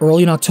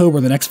 Early in October,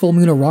 the next full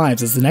moon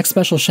arrives as the next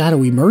special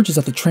shadow emerges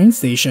at the train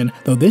station,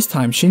 though this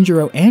time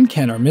Shinjiro and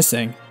Ken are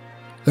missing.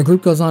 The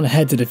group goes on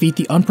ahead to defeat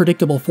the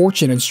unpredictable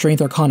Fortune and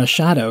Strength Arcana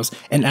shadows,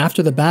 and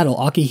after the battle,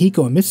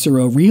 Akihiko and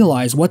Mitsuru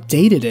realize what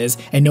date it is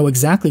and know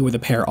exactly where the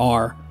pair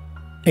are.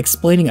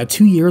 Explaining that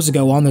 2 years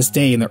ago on this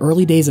day in the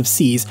early days of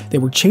FES, they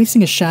were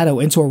chasing a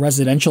shadow into a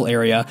residential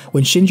area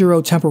when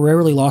Shinjiro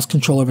temporarily lost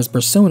control of his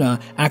persona,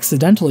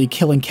 accidentally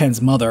killing Ken's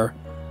mother.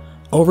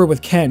 Over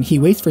with Ken, he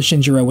waits for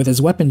Shinjiro with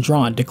his weapon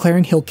drawn,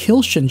 declaring he'll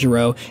kill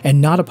Shinjiro, and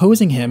not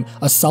opposing him,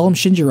 a solemn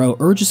Shinjiro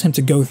urges him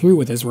to go through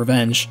with his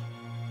revenge.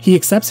 He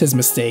accepts his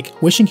mistake,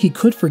 wishing he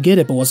could forget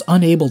it but was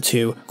unable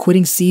to,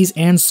 quitting FES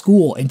and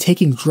school and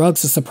taking drugs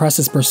to suppress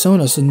his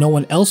persona so no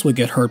one else would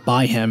get hurt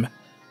by him.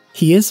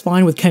 He is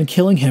fine with Ken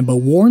killing him, but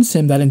warns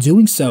him that in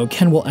doing so,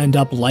 Ken will end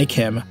up like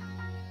him.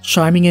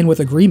 Chiming in with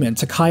agreement,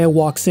 Takaya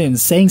walks in,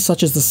 saying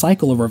such is the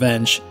cycle of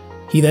revenge.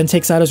 He then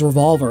takes out his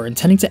revolver,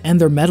 intending to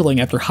end their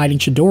meddling after hiding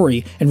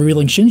Chidori, and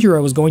revealing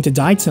Shinjiro is going to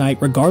die tonight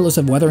regardless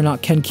of whether or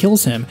not Ken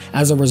kills him,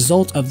 as a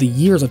result of the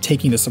years of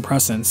taking the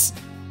suppressants.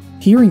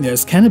 Hearing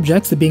this, Ken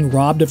objects to being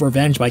robbed of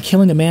revenge by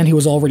killing a man who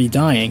was already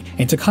dying,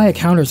 and Takaya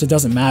counters it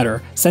doesn't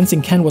matter,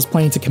 sensing Ken was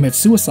planning to commit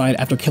suicide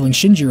after killing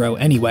Shinjiro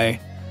anyway.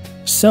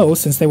 So,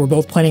 since they were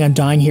both planning on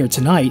dying here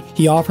tonight,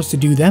 he offers to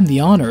do them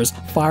the honors,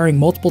 firing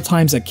multiple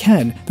times at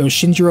Ken, though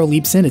Shinjiro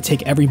leaps in to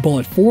take every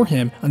bullet for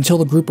him until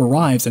the group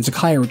arrives and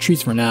Takaya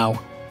retreats for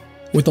now.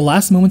 With the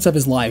last moments of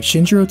his life,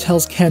 Shinjiro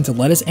tells Ken to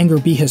let his anger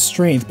be his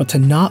strength but to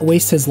not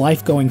waste his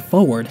life going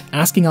forward,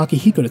 asking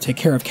Akihiko to take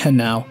care of Ken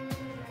now.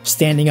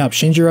 Standing up,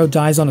 Shinjiro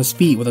dies on his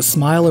feet with a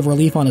smile of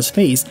relief on his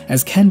face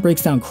as Ken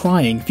breaks down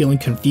crying, feeling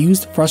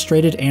confused,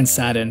 frustrated, and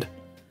saddened.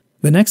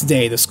 The next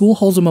day, the school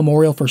holds a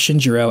memorial for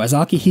Shinjiro as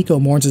Akihiko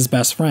mourns his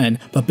best friend,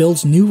 but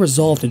builds new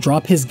resolve to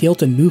drop his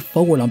guilt and move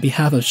forward on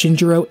behalf of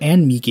Shinjiro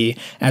and Miki,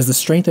 as the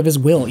strength of his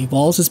will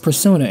evolves his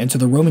persona into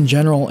the Roman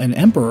general and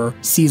emperor,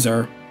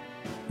 Caesar.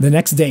 The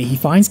next day, he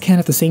finds Ken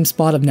at the same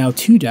spot of now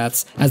 2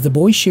 deaths, as the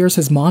boy shares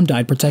his mom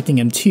died protecting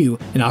him too,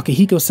 and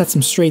Akihiko sets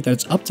him straight that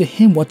it's up to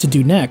him what to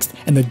do next,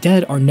 and the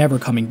dead are never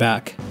coming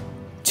back.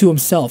 To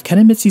himself, Ken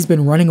admits he's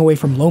been running away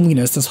from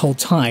loneliness this whole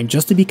time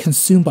just to be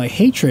consumed by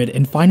hatred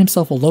and find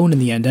himself alone in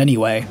the end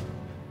anyway.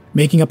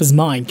 Making up his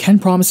mind, Ken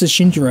promises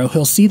Shinjiro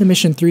he'll see the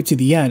mission through to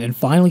the end and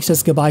finally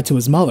says goodbye to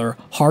his mother,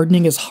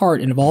 hardening his heart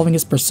and evolving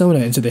his persona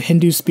into the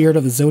Hindu spirit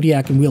of the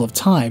Zodiac and Wheel of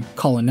Time,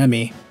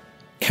 Kalanemi.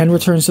 Ken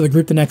returns to the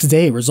group the next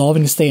day,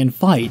 resolving to stay and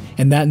fight,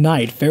 and that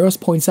night, Pharos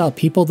points out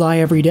people die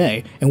every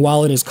day, and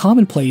while it is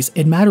commonplace,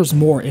 it matters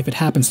more if it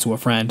happens to a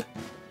friend.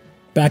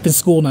 Back in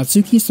school,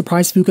 Natsuki is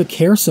surprised Fuka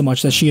cares so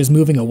much that she is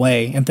moving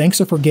away, and thanks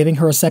her for giving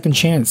her a second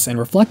chance, and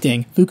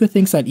reflecting, Fuka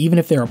thinks that even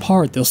if they're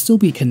apart, they'll still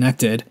be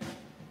connected.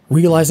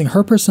 Realizing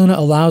her persona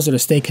allows her to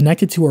stay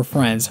connected to her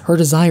friends, her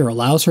desire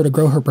allows her to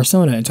grow her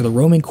persona into the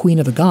roaming queen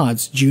of the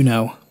gods,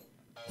 Juno.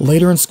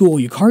 Later in school,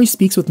 Yukari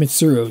speaks with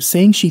Mitsuru,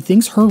 saying she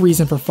thinks her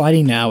reason for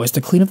fighting now is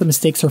to clean up the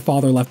mistakes her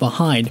father left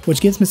behind,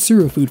 which gives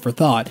Mitsuru food for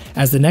thought,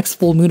 as the next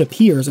full moon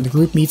appears and the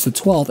group meets the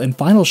 12th and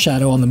final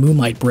shadow on the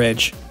Moonlight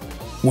Bridge.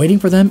 Waiting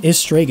for them is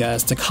Strega,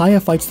 as Takaya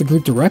fights the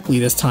group directly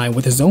this time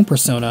with his own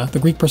persona, the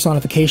Greek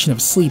personification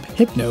of sleep,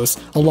 Hypnos,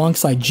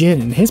 alongside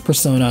Jin and his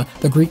persona,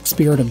 the Greek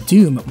spirit of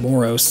doom,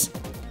 Moros.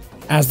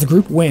 As the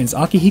group wins,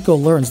 Akihiko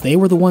learns they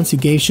were the ones who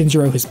gave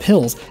Shinjiro his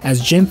pills,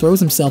 as Jin throws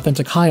himself and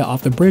Takaya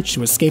off the bridge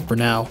to escape for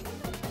now.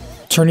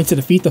 Turning to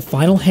defeat the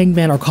final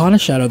Hangman Arcana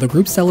Shadow, the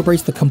group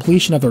celebrates the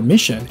completion of their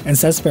mission and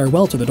says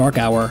farewell to the Dark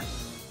Hour.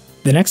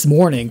 The next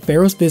morning,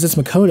 Pharos visits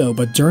Makoto,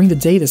 but during the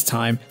day this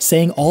time,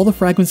 saying all the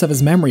fragments of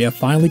his memory have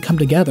finally come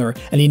together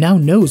and he now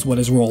knows what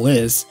his role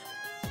is.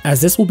 As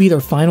this will be their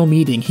final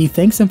meeting, he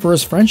thanks him for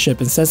his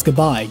friendship and says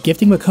goodbye,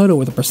 gifting Makoto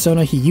with a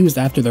persona he used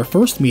after their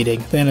first meeting,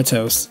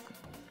 Thanatos.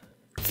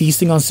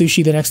 Feasting on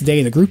sushi the next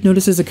day, the group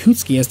notices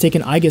Akutsuki has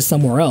taken Aigis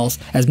somewhere else,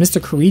 as Mr.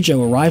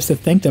 Kirijo arrives to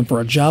thank them for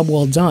a job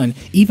well done,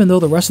 even though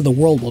the rest of the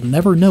world will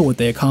never know what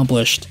they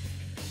accomplished.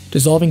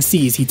 Dissolving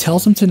seas, he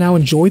tells them to now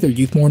enjoy their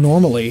youth more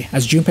normally,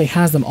 as Junpei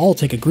has them all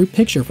take a group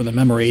picture for the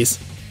memories.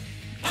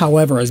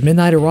 However, as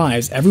midnight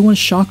arrives, everyone's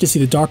shocked to see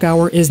the Dark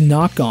Hour is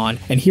not gone,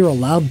 and hear a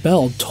loud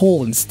bell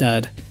toll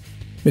instead.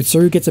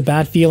 Mitsuru gets a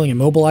bad feeling and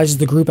mobilizes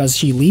the group as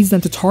she leads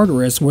them to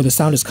Tartarus, where the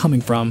sound is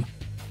coming from.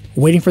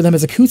 Waiting for them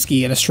is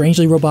Akutsuki and a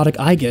strangely robotic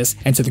Aigis,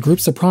 and to the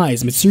group's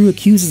surprise, Mitsuru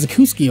accuses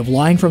Akutsuki of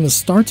lying from the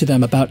start to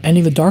them about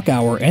ending the Dark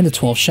Hour and the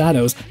 12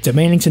 Shadows,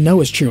 demanding to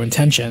know his true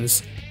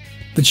intentions.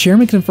 The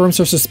chairman confirms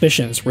her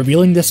suspicions,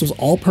 revealing this was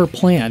all per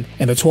plan,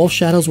 and the 12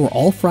 Shadows were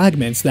all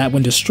fragments that,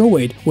 when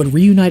destroyed, would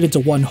reunite into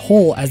one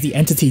whole as the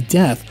entity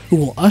Death, who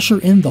will usher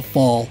in the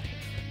Fall.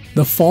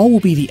 The Fall will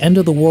be the end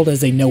of the world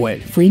as they know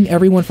it, freeing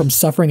everyone from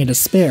suffering and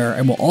despair,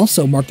 and will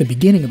also mark the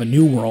beginning of a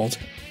new world.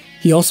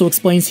 He also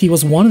explains he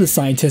was one of the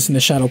scientists in the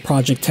Shadow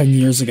Project 10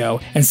 years ago,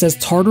 and says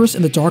Tartarus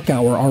and the Dark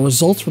Hour are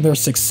results from their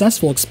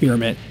successful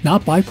experiment,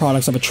 not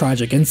byproducts of a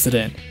tragic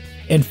incident.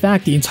 In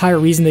fact, the entire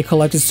reason they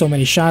collected so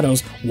many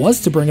shadows was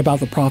to bring about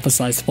the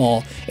prophesized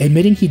fall,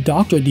 admitting he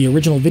doctored the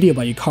original video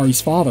by Yukari's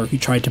father who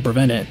tried to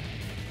prevent it.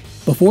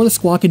 Before the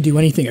squad can do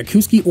anything,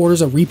 Akutsuki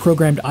orders a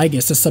reprogrammed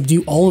Aigis to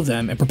subdue all of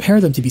them and prepare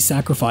them to be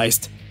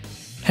sacrificed.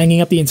 Hanging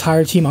up the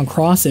entire team on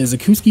crosses,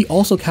 Akutsuki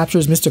also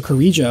captures Mr.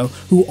 Kirijo,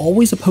 who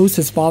always opposed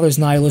his father's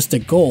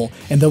nihilistic goal,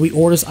 and though he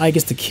orders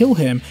Aigis to kill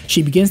him,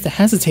 she begins to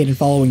hesitate in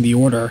following the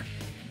order.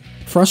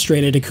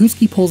 Frustrated,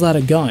 Akutsuki pulls out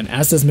a gun,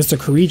 as does Mr.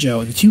 Kirijo,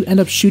 and the two end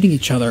up shooting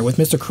each other, with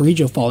Mr.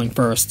 Kirijo falling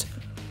first.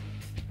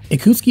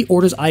 Akutsuki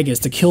orders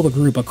Aigis to kill the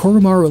group, but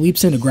Koromaru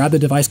leaps in to grab the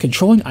device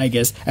controlling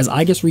Aigis, as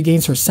Aigis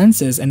regains her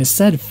senses and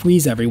instead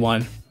frees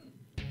everyone.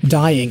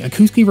 Dying,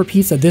 Akutsuki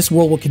repeats that this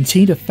world will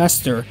continue to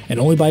fester, and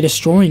only by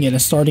destroying it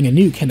and starting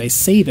anew can they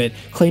save it,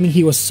 claiming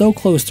he was so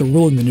close to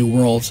ruling the new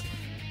world.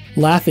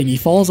 Laughing, he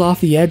falls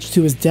off the edge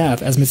to his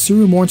death as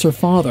Mitsuru mourns her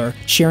father,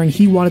 sharing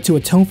he wanted to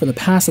atone for the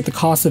past at the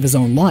cost of his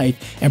own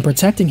life, and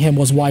protecting him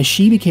was why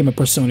she became a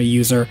persona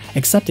user,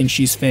 accepting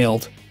she's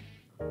failed.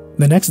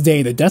 The next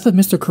day, the death of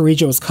Mr.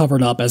 Kirijo is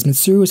covered up as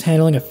Mitsuru is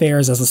handling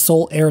affairs as the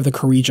sole heir of the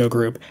Kirijo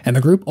group, and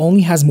the group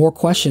only has more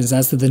questions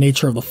as to the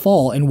nature of the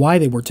fall and why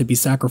they were to be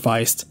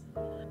sacrificed.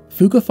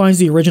 Fuka finds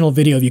the original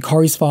video of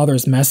Yukari's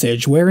father's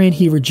message, wherein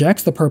he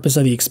rejects the purpose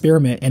of the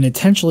experiment and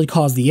intentionally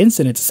caused the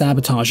incident to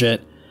sabotage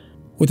it.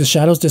 With the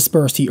shadows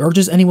dispersed, he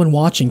urges anyone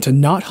watching to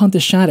not hunt the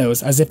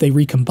shadows, as if they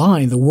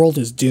recombine, the world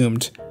is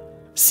doomed.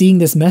 Seeing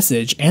this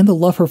message, and the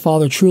love her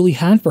father truly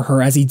had for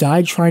her as he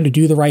died trying to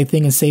do the right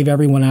thing and save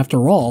everyone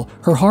after all,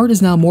 her heart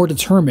is now more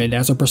determined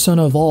as her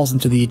persona evolves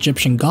into the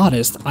Egyptian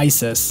goddess,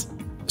 Isis.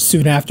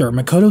 Soon after,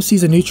 Makoto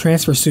sees a new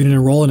transfer student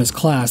enroll in his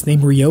class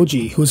named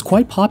Ryoji, who is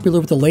quite popular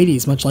with the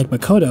ladies much like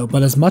Makoto,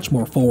 but is much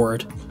more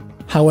forward.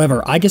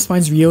 However, Aigis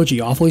finds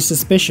Ryoji awfully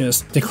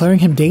suspicious, declaring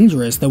him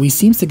dangerous, though he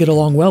seems to get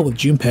along well with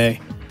Junpei.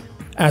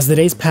 As the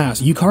days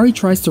pass, Yukari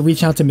tries to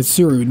reach out to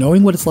Mitsuru,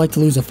 knowing what it's like to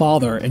lose a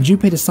father, and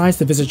Junpei decides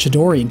to visit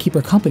Chidori and keep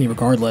her company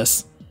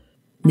regardless.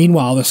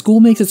 Meanwhile, the school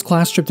makes its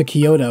class trip to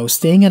Kyoto,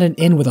 staying at an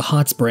inn with a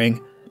hot spring.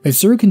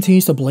 Mitsuru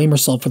continues to blame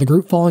herself for the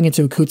group falling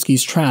into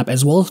Akutsuki's trap,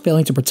 as well as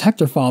failing to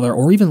protect her father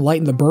or even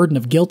lighten the burden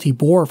of guilt he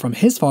bore from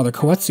his father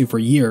Koetsu for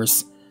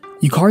years.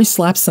 Yukari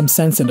slaps some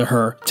sense into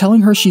her,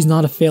 telling her she's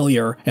not a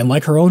failure, and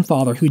like her own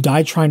father who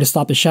died trying to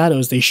stop the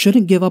shadows, they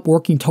shouldn't give up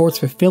working towards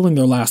fulfilling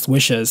their last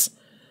wishes.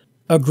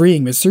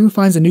 Agreeing, Mitsuru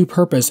finds a new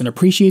purpose and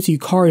appreciates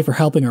Yukari for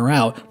helping her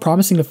out,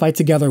 promising to fight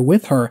together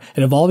with her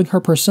and evolving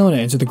her persona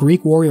into the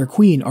Greek warrior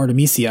queen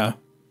Artemisia.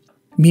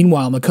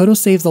 Meanwhile, Makoto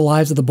saves the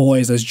lives of the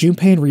boys as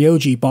Junpei and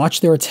Ryoji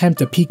botch their attempt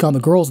to peek on the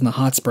girls in the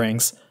hot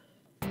springs.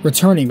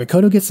 Returning,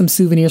 Makoto gets some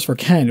souvenirs for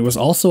Ken, who was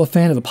also a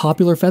fan of the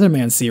popular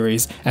Featherman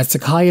series, as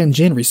Takaya and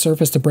Jin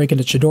resurface to break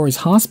into Chidori's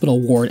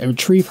hospital ward and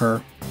retrieve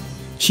her.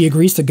 She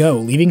agrees to go,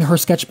 leaving her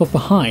sketchbook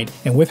behind,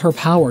 and with her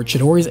power,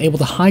 Chidori is able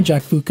to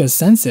hijack Fuka's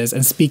senses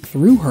and speak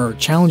through her,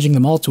 challenging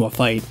them all to a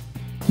fight.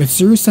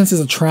 Mitsuru senses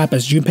a trap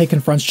as Junpei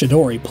confronts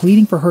Chidori,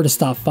 pleading for her to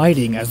stop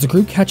fighting as the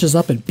group catches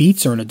up and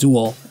beats her in a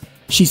duel.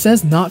 She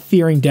says not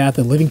fearing death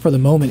and living for the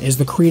moment is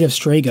the creed of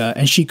Strega,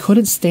 and she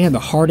couldn't stand the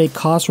heartache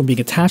caused from being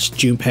attached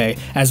to Junpei,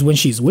 as when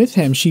she's with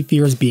him, she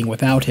fears being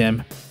without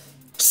him.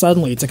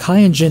 Suddenly,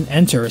 Takaya and Jin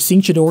enter,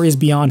 seeing Chidori is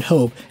beyond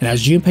hope, and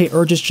as Junpei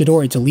urges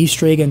Chidori to leave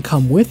Strega and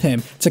come with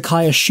him,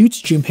 Takaya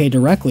shoots Junpei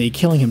directly,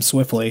 killing him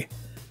swiftly.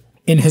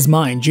 In his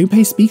mind,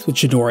 Junpei speaks with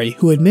Chidori,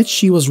 who admits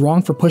she was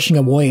wrong for pushing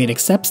him away and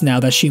accepts now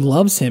that she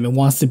loves him and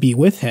wants to be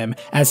with him,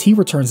 as he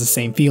returns the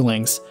same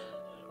feelings.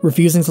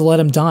 Refusing to let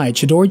him die,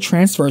 Chidori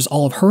transfers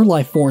all of her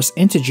life force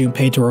into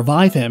Junpei to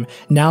revive him,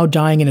 now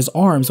dying in his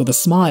arms with a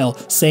smile,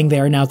 saying they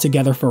are now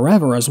together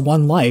forever as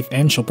one life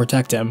and she'll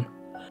protect him.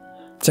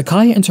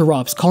 Takaya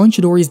interrupts, calling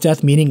Chidori's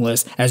death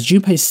meaningless as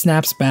Junpei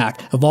snaps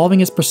back, evolving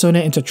his persona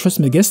into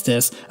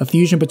Trismegistus, a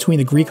fusion between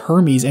the Greek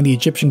Hermes and the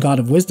Egyptian god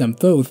of wisdom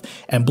Thoth,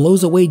 and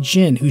blows away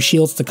Jin, who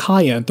shields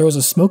Takaya and throws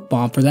a smoke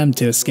bomb for them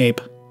to escape.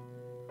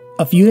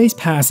 A few days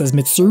pass as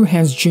Mitsuru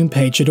hands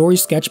Junpei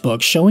Chidori's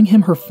sketchbook, showing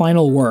him her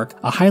final work,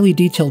 a highly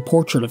detailed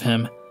portrait of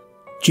him.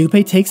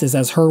 Junpei takes this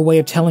as her way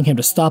of telling him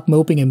to stop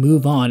moping and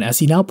move on, as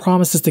he now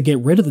promises to get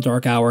rid of the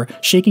Dark Hour,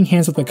 shaking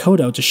hands with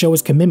Makoto to show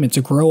his commitment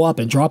to grow up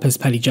and drop his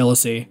petty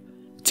jealousy.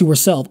 To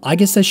herself,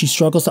 Aiga says she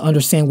struggles to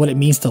understand what it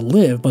means to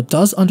live, but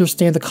does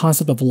understand the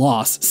concept of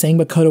loss, saying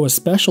Makoto is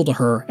special to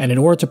her, and in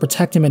order to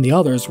protect him and the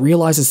others,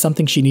 realizes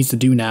something she needs to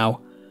do now.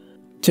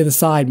 To the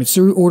side,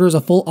 Mitsuru orders a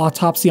full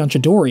autopsy on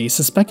Chidori,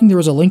 suspecting there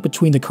is a link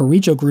between the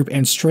Korijo group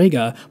and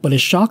Strega, but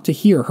is shocked to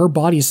hear her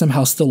body is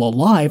somehow still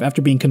alive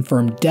after being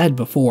confirmed dead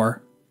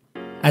before.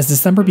 As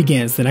December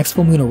begins, the next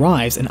full moon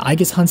arrives, and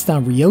Aigis hunts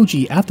down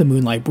Ryoji at the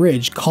Moonlight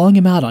Bridge, calling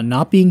him out on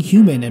not being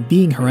human and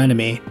being her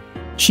enemy.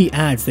 She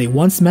adds they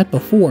once met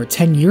before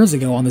 10 years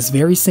ago on this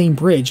very same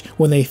bridge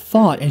when they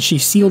fought, and she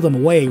sealed him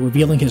away,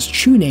 revealing his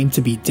true name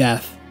to be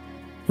Death.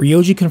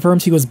 Ryoji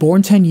confirms he was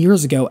born 10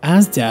 years ago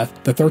as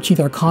Death, the 13th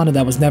Arcana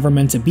that was never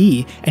meant to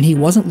be, and he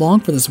wasn't long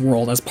for this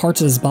world as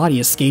parts of his body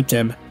escaped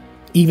him.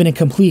 Even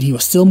incomplete, he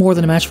was still more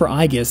than a match for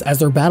Aigis, as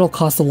their battle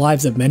cost the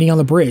lives of many on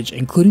the bridge,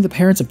 including the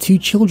parents of 2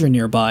 children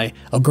nearby,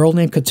 a girl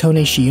named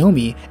Kotone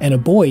Shiomi and a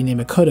boy named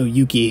Makoto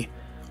Yuki.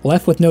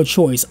 Left with no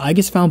choice,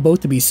 Aigis found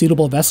both to be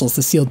suitable vessels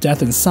to seal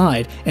Death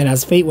inside, and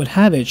as fate would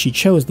have it, she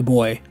chose the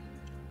boy.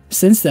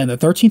 Since then, the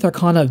 13th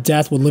Arcana of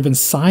Death would live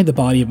inside the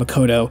body of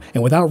Makoto,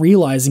 and without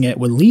realizing it,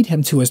 would lead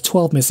him to his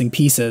 12 missing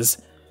pieces.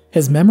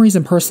 His memories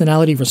and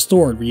personality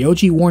restored,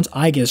 Ryoji warns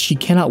Aigis she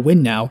cannot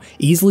win now,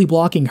 easily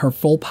blocking her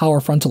full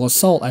power frontal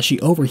assault as she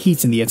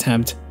overheats in the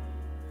attempt.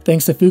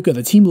 Thanks to Fuka,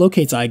 the team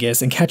locates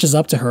Aigis and catches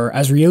up to her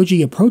as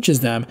Ryoji approaches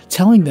them,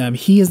 telling them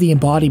he is the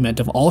embodiment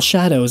of all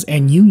shadows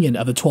and union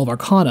of the 12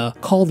 Arcana,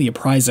 called the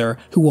Appriser,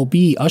 who will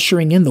be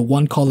ushering in the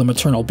one called the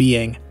Maternal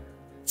Being.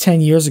 10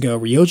 years ago,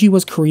 Ryoji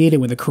was created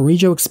when the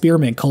Korijo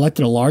experiment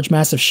collected a large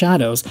mass of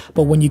shadows,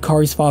 but when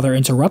Yukari's father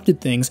interrupted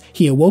things,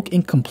 he awoke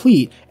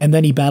incomplete, and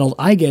then he battled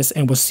Aigis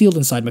and was sealed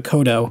inside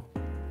Makoto.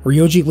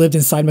 Ryoji lived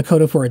inside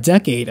Makoto for a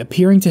decade,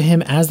 appearing to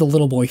him as the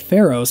little boy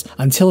Pharos,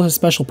 until his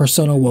special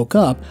persona woke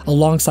up,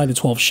 alongside the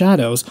 12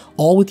 shadows,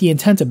 all with the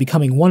intent of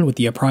becoming one with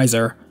the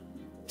Appriser.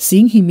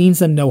 Seeing he means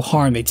them no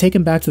harm, they take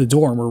him back to the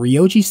dorm where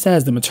Ryoji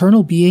says the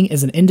maternal being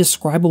is an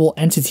indescribable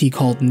entity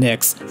called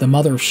Nyx, the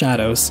Mother of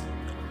Shadows.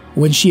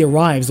 When she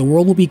arrives, the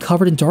world will be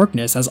covered in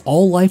darkness as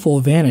all life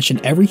will vanish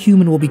and every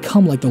human will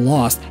become like the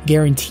Lost,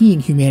 guaranteeing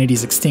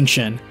humanity's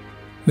extinction.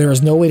 There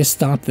is no way to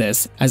stop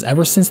this, as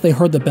ever since they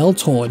heard the bell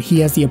toll and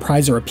he as the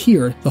Appriser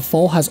appeared, the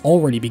fall has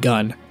already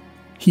begun.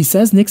 He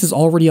says Nyx is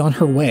already on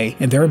her way,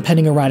 and their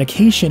impending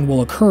eradication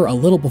will occur a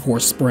little before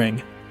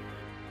spring.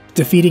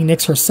 Defeating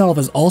Nyx herself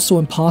is also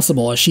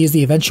impossible as she is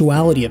the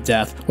eventuality of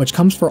death, which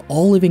comes for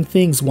all living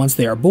things once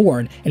they are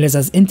born, and is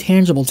as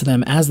intangible to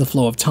them as the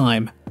flow of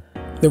time.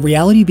 The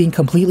reality of being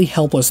completely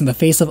helpless in the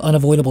face of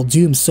unavoidable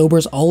doom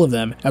sobers all of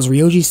them, as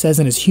Ryoji says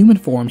in his human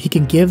form he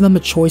can give them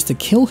a choice to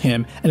kill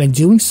him, and in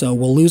doing so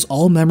will lose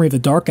all memory of the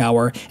Dark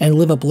Hour and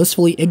live a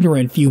blissfully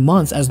ignorant few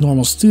months as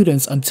normal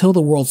students until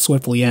the world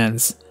swiftly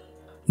ends.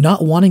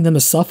 Not wanting them to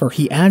suffer,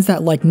 he adds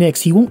that like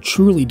Nyx, he won't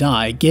truly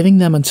die, giving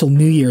them until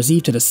New Year's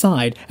Eve to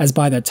decide, as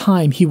by that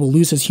time he will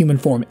lose his human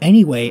form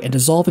anyway and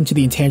dissolve into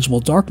the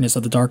intangible darkness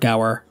of the Dark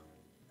Hour.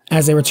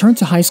 As they return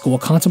to high school,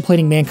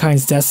 contemplating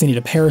mankind's destiny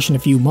to perish in a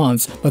few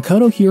months,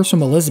 Makoto hears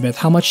from Elizabeth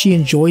how much she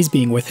enjoys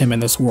being with him in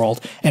this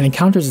world, and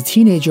encounters a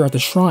teenager at the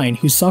shrine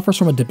who suffers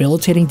from a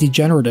debilitating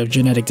degenerative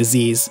genetic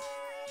disease.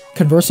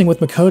 Conversing with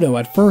Makoto,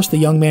 at first the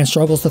young man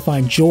struggles to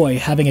find joy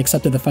having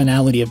accepted the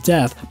finality of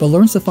death, but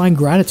learns to find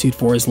gratitude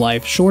for his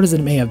life, short as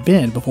it may have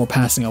been, before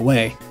passing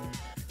away.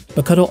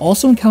 Makoto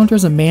also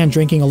encounters a man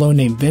drinking alone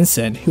named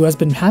Vincent, who has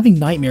been having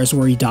nightmares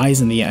where he dies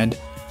in the end.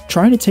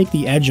 Trying to take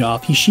the edge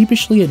off, he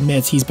sheepishly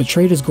admits he's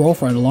betrayed his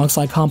girlfriend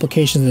alongside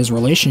complications in his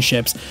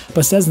relationships,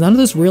 but says none of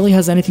this really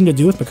has anything to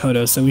do with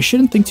Makoto, so we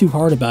shouldn't think too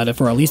hard about it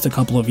for at least a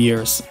couple of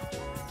years.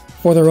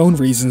 For their own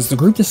reasons, the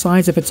group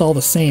decides if it's all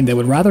the same, they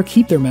would rather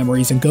keep their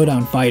memories and go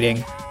down fighting.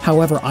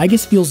 However,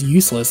 Aigis feels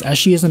useless as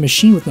she is a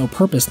machine with no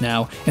purpose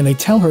now, and they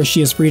tell her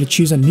she is free to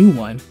choose a new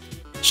one.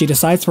 She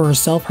decides for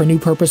herself her new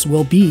purpose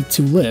will be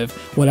to live,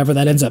 whatever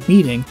that ends up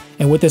meaning,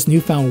 and with this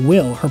newfound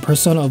will, her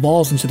persona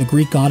evolves into the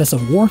Greek goddess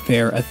of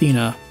warfare,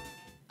 Athena.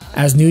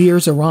 As New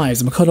Year's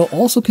arrives, Makoto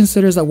also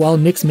considers that while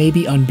Nyx may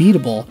be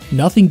unbeatable,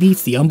 nothing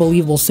beats the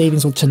unbelievable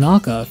savings with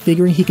Tanaka,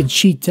 figuring he can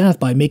cheat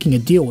death by making a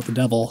deal with the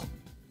devil.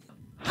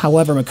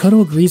 However,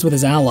 Makoto agrees with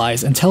his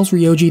allies and tells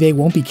Ryoji they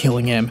won't be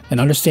killing him, and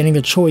understanding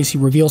the choice, he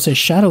reveals his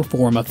shadow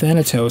form of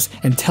Thanatos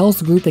and tells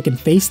the group they can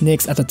face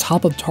Nyx at the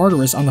top of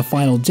Tartarus on the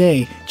final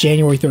day,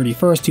 January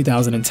 31st,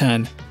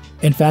 2010.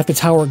 In fact, the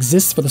tower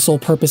exists for the sole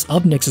purpose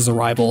of Nyx's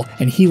arrival,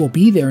 and he will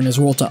be there in his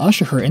role to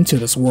usher her into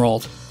this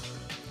world.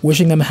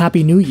 Wishing them a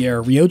Happy New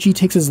Year, Ryoji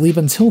takes his leave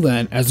until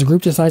then, as the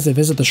group decides to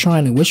visit the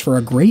shrine and wish for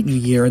a great new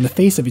year in the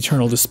face of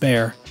eternal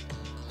despair.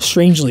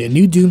 Strangely, a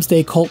new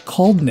doomsday cult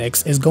called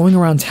Nyx is going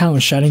around town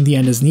shouting the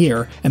end is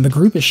near, and the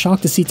group is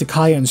shocked to see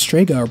Takaya and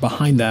Strega are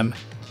behind them.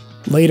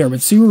 Later,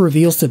 Mitsuru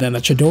reveals to them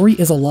that Chidori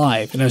is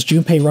alive, and as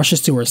Junpei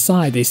rushes to her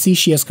side, they see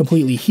she has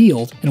completely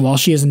healed, and while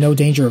she is in no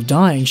danger of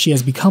dying, she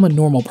has become a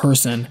normal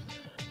person.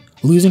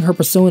 Losing her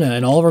persona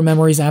and all of her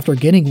memories after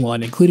getting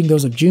one, including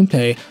those of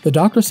Junpei, the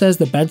doctor says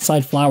the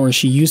bedside flowers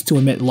she used to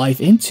emit life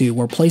into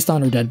were placed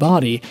on her dead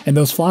body, and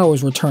those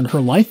flowers returned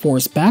her life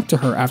force back to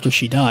her after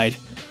she died.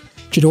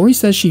 Chidori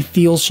says she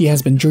feels she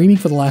has been dreaming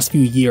for the last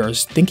few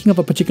years, thinking of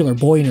a particular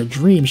boy in her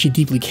dream she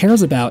deeply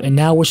cares about and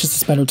now wishes to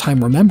spend her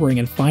time remembering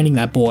and finding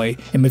that boy,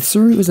 and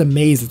Mitsuru is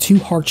amazed that two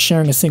hearts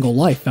sharing a single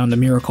life found a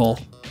miracle.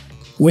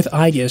 With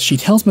Aigis, she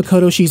tells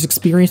Makoto she's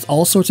experienced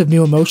all sorts of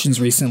new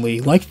emotions recently,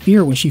 like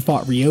fear when she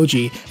fought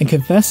Ryoji, and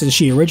confesses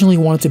she originally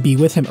wanted to be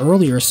with him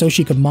earlier so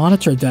she could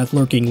monitor death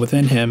lurking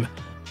within him.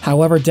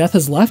 However, death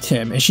has left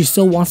him, and she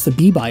still wants to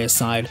be by his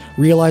side,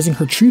 realizing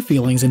her true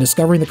feelings and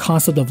discovering the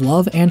concept of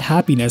love and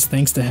happiness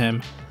thanks to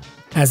him.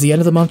 As the end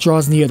of the month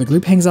draws near, the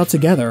group hangs out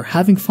together,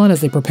 having fun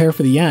as they prepare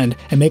for the end,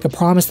 and make a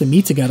promise to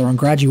meet together on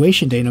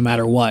graduation day no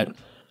matter what.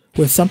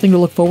 With something to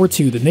look forward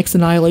to, the Nyx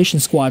Annihilation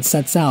Squad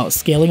sets out,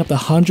 scaling up the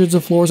hundreds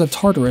of floors of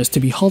Tartarus to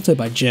be halted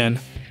by Jin.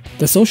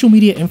 The social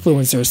media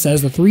influencer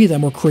says the three of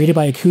them were created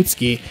by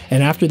Akutsuki,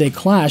 and after they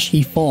clash,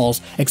 he falls,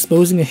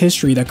 exposing the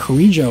history that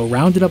Kirijo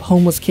rounded up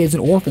homeless kids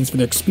and orphans for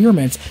their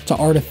experiments to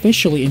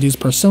artificially induce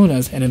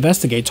personas and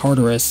investigate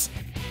Tartarus.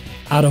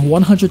 Out of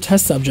 100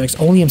 test subjects,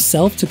 only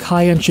himself,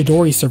 Takaya, and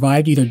Chidori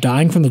survived either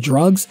dying from the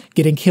drugs,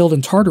 getting killed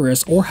in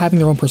Tartarus, or having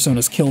their own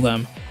personas kill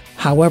them.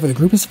 However, the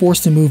group is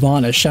forced to move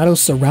on as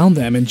shadows surround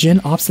them and Jin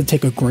opts to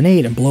take a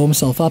grenade and blow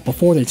himself up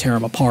before they tear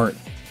him apart.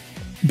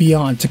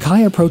 Beyond,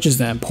 Takaya approaches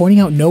them, pointing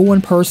out no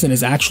one person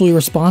is actually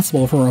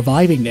responsible for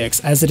reviving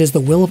Nyx, as it is the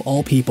will of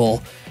all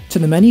people. To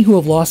the many who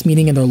have lost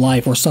meaning in their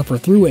life or suffer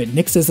through it,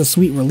 Nyx is the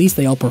sweet release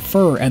they all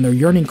prefer, and their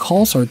yearning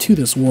calls her to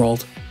this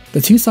world. The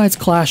two sides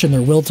clash in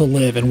their will to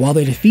live, and while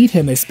they defeat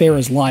him, they spare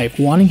his life,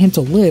 wanting him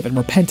to live and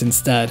repent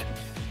instead.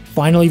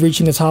 Finally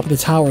reaching the top of the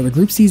tower, the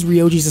group sees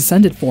Ryoji's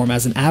ascended form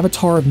as an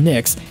avatar of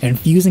Nyx, and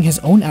fusing his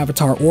own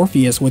avatar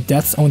Orpheus with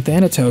Death's own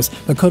Thanatos,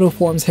 Makoto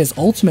forms his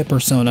ultimate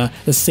persona,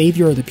 the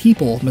savior of the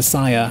people,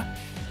 Messiah.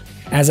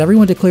 As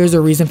everyone declares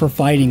their reason for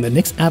fighting, the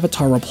Nyx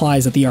avatar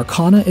replies that the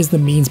Arcana is the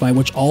means by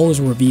which all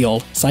is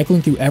revealed,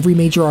 cycling through every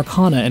major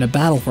Arcana in a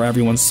battle for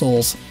everyone's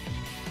souls.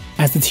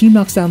 As the team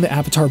knocks down the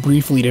avatar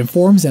briefly, it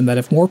informs them that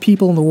if more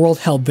people in the world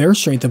held their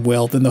strength of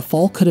will, then the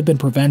fall could have been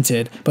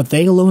prevented, but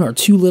they alone are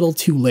too little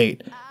too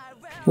late.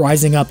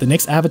 Rising up, the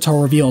Nyx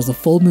avatar reveals the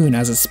full moon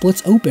as it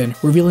splits open,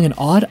 revealing an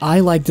odd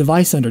eye-like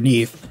device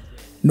underneath.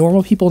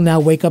 Normal people now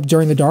wake up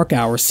during the dark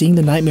hours, seeing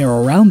the nightmare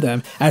around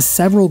them, as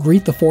several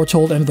greet the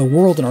foretold end of the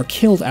world and are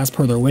killed as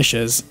per their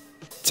wishes.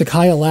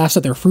 Takaya laughs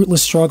at their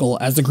fruitless struggle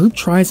as the group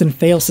tries and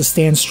fails to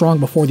stand strong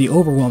before the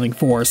overwhelming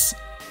force.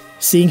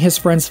 Seeing his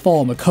friends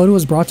fall, Makoto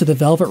is brought to the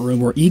Velvet Room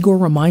where Igor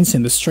reminds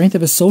him the strength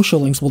of his social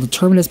links will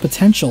determine his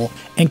potential,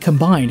 and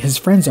combined, his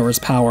friends are his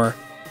power.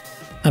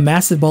 A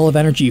massive ball of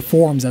energy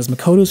forms as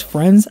Makoto's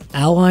friends,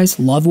 allies,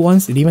 loved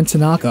ones, and even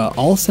Tanaka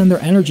all send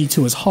their energy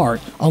to his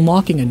heart,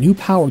 unlocking a new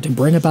power to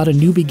bring about a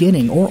new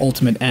beginning or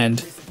ultimate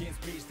end.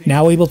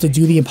 Now able to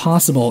do the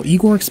impossible,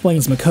 Igor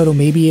explains Makoto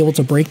may be able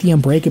to break the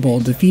unbreakable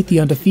and defeat the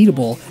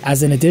undefeatable,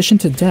 as in addition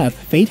to death,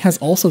 fate has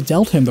also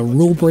dealt him the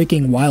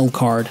rule-breaking wild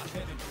card.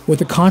 With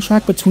the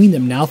contract between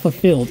them now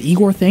fulfilled,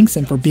 Igor thanks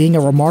him for being a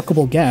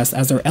remarkable guest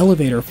as their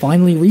elevator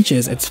finally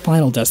reaches its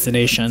final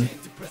destination.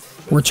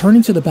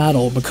 Returning to the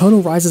battle,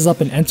 Makoto rises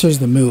up and enters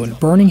the moon,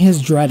 burning his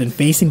dread and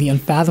facing the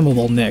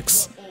unfathomable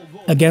Nyx.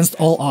 Against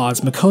all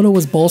odds, Makoto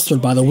was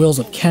bolstered by the wills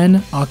of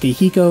Ken,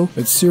 Akihiko,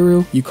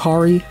 Mitsuru,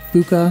 Yukari,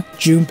 Fuka,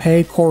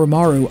 Junpei,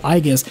 Koromaru,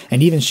 Aigis,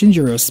 and even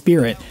Shinjiro's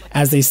spirit,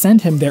 as they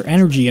send him their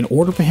energy in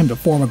order for him to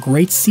form a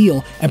great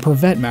seal and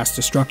prevent mass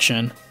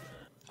destruction.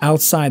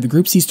 Outside, the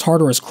group sees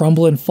Tartarus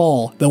crumble and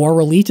fall, though are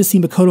relieved to see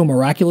Makoto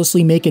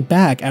miraculously make it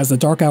back as the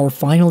Dark Hour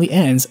finally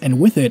ends,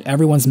 and with it,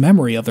 everyone's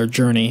memory of their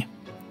journey.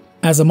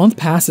 As a month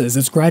passes,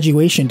 it's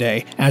graduation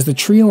day, as the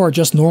trio are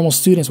just normal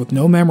students with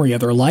no memory of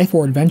their life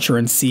or adventure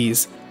in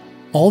SEAS.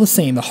 All the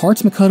same, the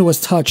hearts Makoto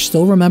has touched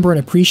still remember and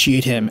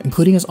appreciate him,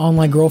 including his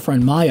online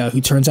girlfriend Maya,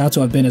 who turns out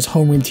to have been his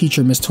homeroom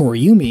teacher Miss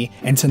Toriyumi,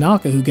 and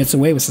Tanaka, who gets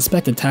away with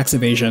suspected tax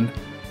evasion.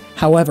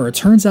 However, it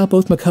turns out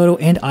both Makoto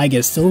and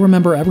Aigis still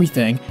remember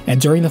everything, and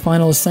during the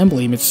final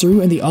assembly,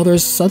 Mitsuru and the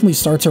others suddenly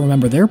start to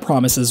remember their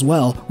promise as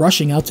well,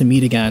 rushing out to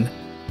meet again.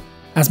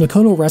 As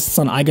Makoto rests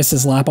on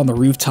Aigis' lap on the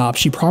rooftop,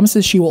 she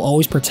promises she will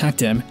always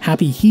protect him,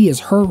 happy he is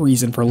her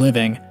reason for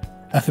living.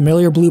 A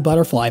familiar blue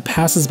butterfly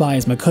passes by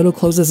as Makoto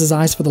closes his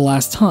eyes for the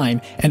last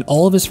time, and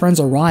all of his friends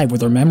arrive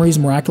with their memories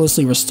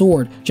miraculously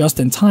restored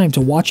just in time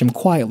to watch him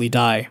quietly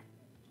die.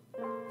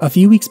 A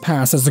few weeks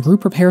pass as the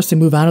group prepares to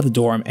move out of the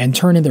dorm and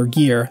turn in their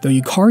gear, though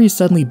Yukari is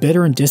suddenly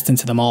bitter and distant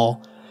to them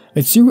all.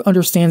 Mitsuru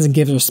understands and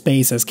gives her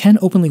space as Ken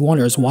openly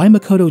wonders why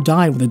Makoto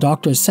died when the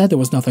doctors said there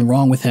was nothing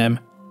wrong with him.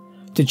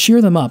 To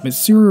cheer them up,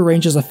 Mitsuru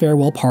arranges a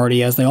farewell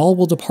party as they all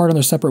will depart on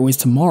their separate ways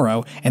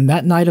tomorrow, and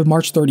that night of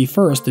March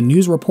 31st, the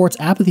news reports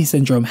apathy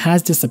syndrome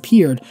has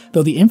disappeared,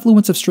 though the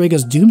influence of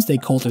Strega's doomsday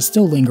cult is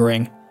still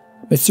lingering.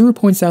 Mitsuru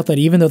points out that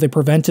even though they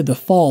prevented the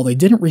fall, they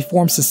didn't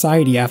reform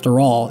society after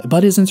all,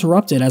 but is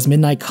interrupted as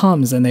midnight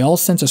comes and they all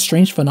sense a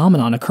strange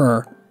phenomenon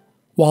occur.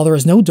 While there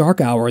is no dark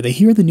hour, they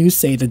hear the news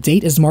say the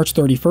date is March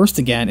 31st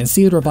again and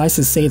see their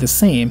devices say the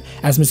same,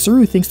 as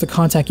Mitsuru thinks to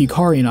contact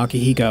Yukari and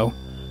Akihiko.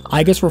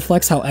 Aigis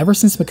reflects how ever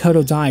since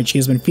Makoto died she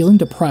has been feeling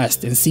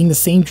depressed and seeing the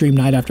same dream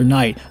night after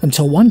night,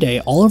 until one day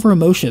all of her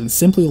emotions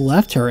simply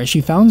left her and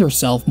she found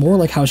herself more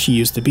like how she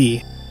used to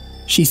be.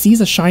 She sees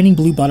a shining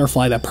blue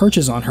butterfly that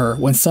perches on her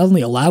when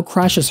suddenly a loud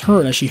crash is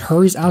heard as she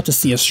hurries out to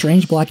see a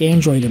strange black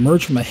android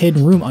emerge from a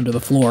hidden room under the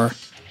floor.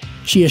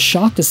 She is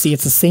shocked to see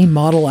it's the same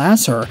model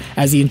as her,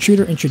 as the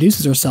intruder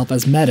introduces herself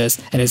as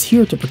Metis and is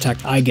here to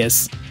protect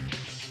Aigis.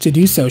 To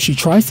do so, she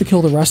tries to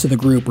kill the rest of the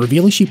group,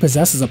 revealing she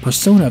possesses a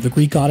persona of the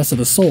Greek goddess of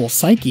the soul,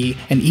 Psyche,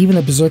 and even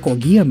a Berserk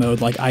Orgia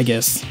mode like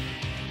Aigis.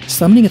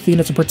 Summoning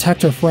Athena to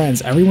protect her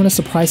friends, everyone is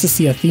surprised to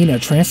see Athena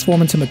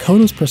transform into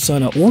Makoto's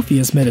persona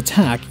Orpheus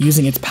mid-attack,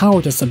 using its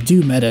power to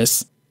subdue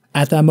Metis.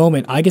 At that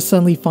moment, Aigis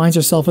suddenly finds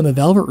herself in the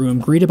Velvet Room,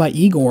 greeted by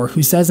Igor,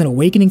 who says in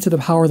awakening to the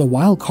power of the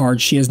wild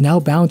card, she is now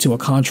bound to a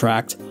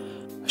contract.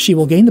 She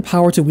will gain the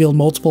power to wield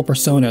multiple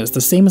personas,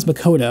 the same as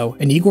Makoto,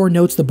 and Igor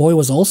notes the boy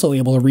was also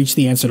able to reach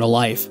the answer to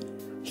life.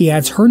 He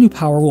adds her new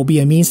power will be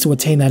a means to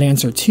attain that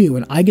answer too,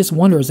 and Aigis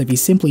wonders if he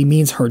simply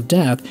means her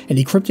death, and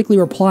he cryptically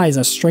replies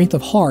that strength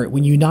of heart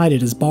when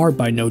united is barred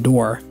by no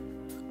door.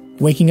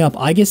 Waking up,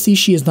 Aigis sees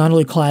she is not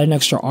only clad in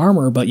extra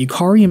armor, but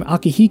Yukari and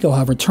Akihiko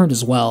have returned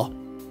as well.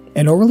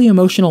 An overly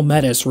emotional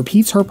Metis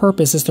repeats her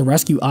purpose is to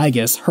rescue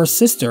Aigis, her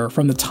sister,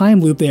 from the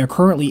time loop they are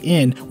currently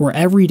in, where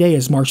every day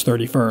is March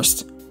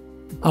 31st.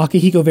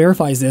 Akihiko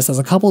verifies this as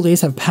a couple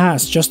days have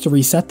passed just to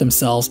reset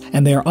themselves,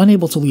 and they are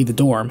unable to leave the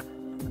dorm.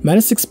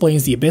 Metis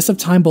explains the abyss of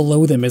time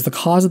below them is the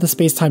cause of the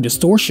space-time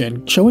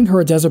distortion, showing her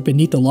a desert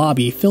beneath the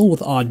lobby filled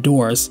with odd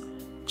doors.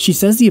 She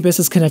says the abyss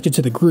is connected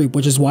to the group,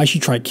 which is why she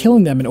tried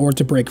killing them in order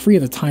to break free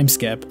of the time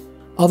skip.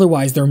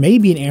 Otherwise, there may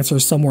be an answer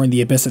somewhere in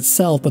the abyss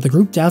itself, but the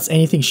group doubts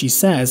anything she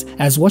says,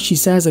 as what she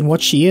says and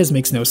what she is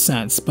makes no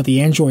sense, but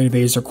the android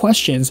evades their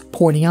questions,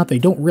 pointing out they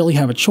don't really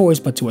have a choice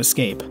but to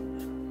escape.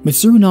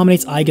 Mitsuru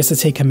nominates Aigis to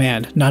take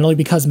command, not only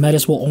because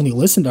Metis will only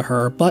listen to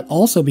her, but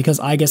also because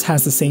Aigis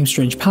has the same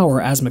strange power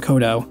as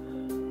Makoto.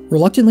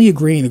 Reluctantly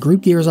agreeing, the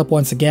group gears up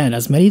once again,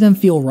 as many of them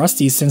feel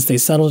rusty since they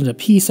settled into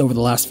peace over the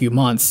last few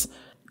months.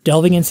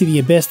 Delving into the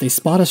abyss, they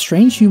spot a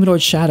strange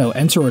humanoid shadow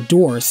enter a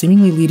door,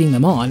 seemingly leading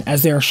them on,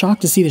 as they are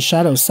shocked to see the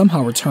shadow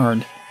somehow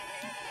returned.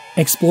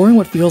 Exploring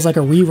what feels like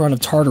a rerun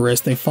of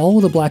Tartarus, they follow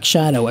the black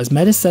shadow, as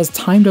Metis says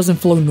time doesn't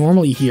flow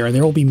normally here and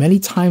there will be many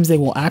times they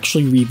will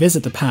actually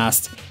revisit the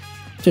past.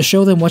 To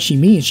show them what she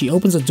means, she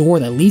opens a door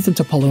that leads them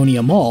to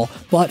Polonia Mall,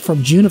 but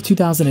from June of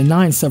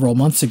 2009 several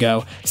months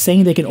ago,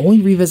 saying they can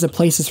only revisit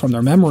places from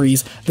their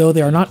memories, though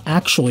they are not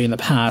actually in the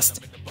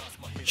past.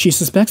 She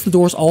suspects the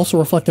doors also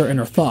reflect their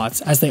inner thoughts,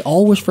 as they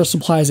all wish for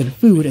supplies and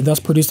food and thus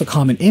produce a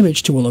common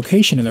image to a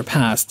location in their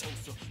past.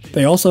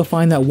 They also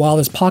find that while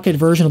this pocket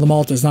version of the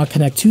mall does not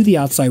connect to the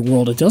outside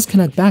world, it does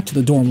connect back to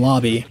the dorm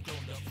lobby.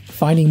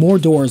 Finding more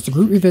doors, the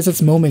group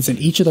revisits moments in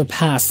each of their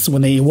pasts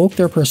when they evoke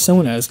their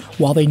personas,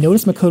 while they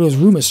notice Makoto's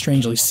room is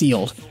strangely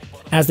sealed.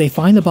 As they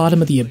find the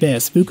bottom of the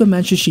abyss, Fuka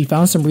mentions she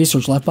found some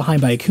research left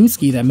behind by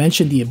Akutsuki that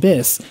mentioned the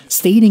abyss,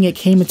 stating it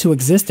came into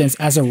existence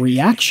as a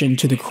reaction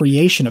to the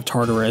creation of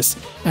Tartarus,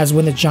 as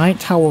when the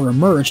giant tower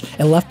emerged,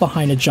 it left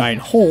behind a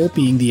giant hole,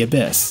 being the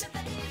abyss.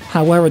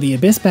 However, the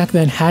abyss back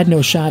then had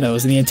no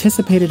shadows, and they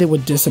anticipated it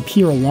would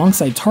disappear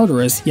alongside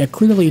Tartarus, yet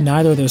clearly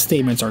neither of those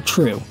statements are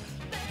true.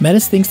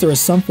 Metis thinks there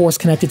is some force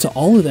connected to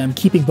all of them,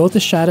 keeping both the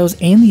shadows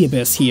and the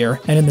abyss here,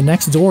 and in the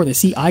next door they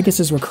see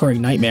Aigis'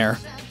 recurring nightmare.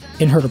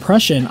 In her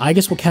depression,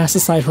 Aigis will cast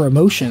aside her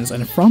emotions,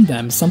 and from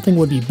them, something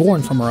would be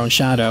born from her own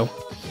shadow.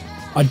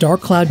 A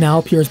dark cloud now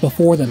appears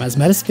before them as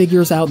Metis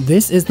figures out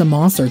this is the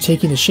monster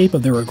taking the shape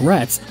of their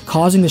regrets,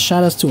 causing the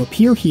shadows to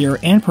appear here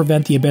and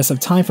prevent the abyss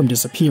of time from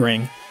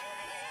disappearing.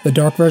 The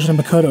dark version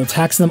of Makoto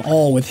attacks them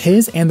all with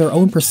his and their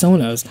own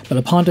personas, but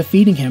upon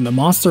defeating him, the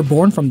monster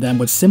born from them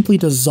would simply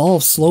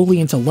dissolve slowly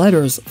into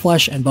letters,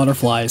 flesh, and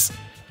butterflies.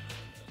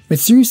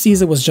 Mitsuru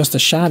sees it was just a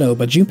shadow,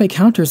 but Junpei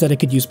counters that it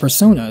could use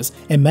personas,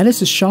 and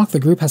Metis is shocked the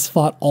group has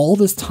fought all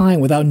this time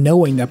without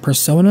knowing that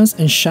personas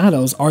and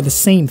shadows are the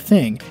same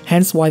thing,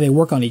 hence why they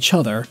work on each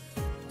other.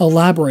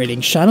 Elaborating,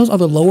 shadows are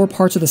the lower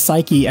parts of the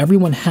psyche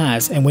everyone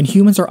has, and when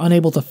humans are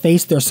unable to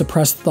face their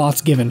suppressed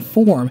thoughts given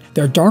form,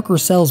 their darker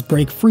selves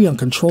break free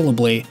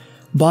uncontrollably.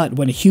 But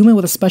when a human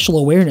with a special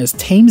awareness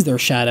tames their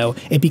shadow,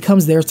 it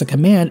becomes theirs to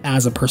command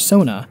as a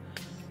persona.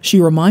 She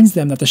reminds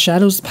them that the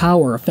shadow's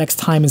power affects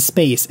time and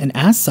space, and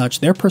as such,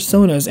 their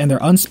personas and their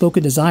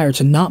unspoken desire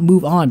to not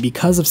move on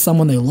because of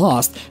someone they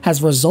lost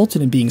has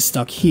resulted in being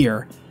stuck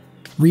here.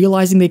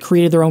 Realizing they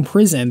created their own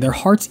prison, their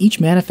hearts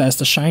each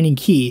manifest a shining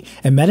key,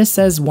 and Metis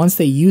says once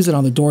they use it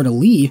on the door to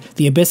leave,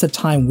 the abyss of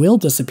time will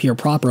disappear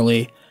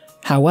properly.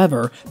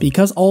 However,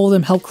 because all of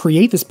them helped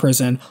create this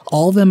prison,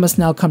 all of them must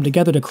now come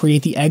together to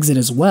create the exit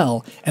as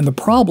well, and the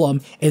problem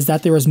is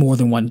that there is more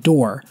than one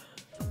door.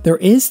 There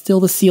is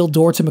still the sealed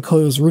door to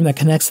Makoto's room that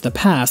connects to the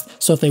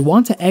past, so if they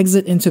want to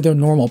exit into their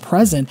normal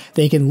present,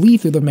 they can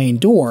leave through the main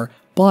door,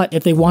 but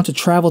if they want to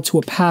travel to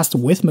a past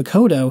with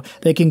Makoto,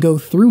 they can go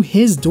through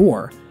his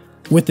door.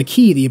 With the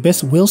key, the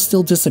abyss will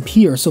still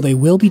disappear, so they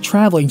will be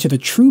traveling to the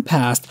true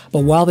past, but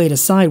while they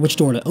decide which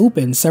door to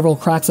open, several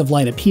cracks of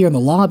light appear in the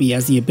lobby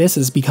as the abyss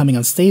is becoming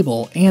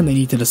unstable, and they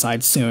need to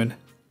decide soon.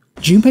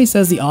 Junpei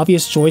says the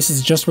obvious choice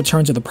is just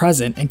return to the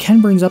present, and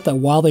Ken brings up that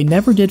while they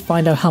never did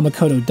find out how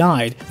Makoto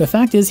died, the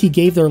fact is he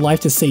gave their life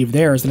to save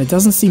theirs, and it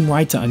doesn't seem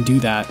right to undo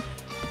that.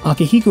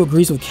 Akihiko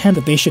agrees with Ken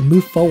that they should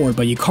move forward,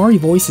 but Yukari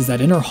voices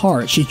that in her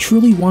heart she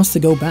truly wants to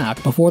go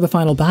back before the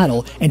final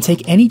battle and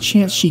take any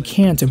chance she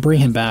can to bring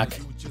him back.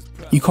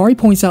 Yukari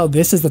points out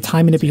this is the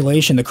time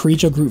manipulation the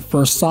Kirijo group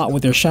first sought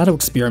with their shadow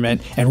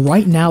experiment, and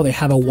right now they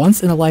have a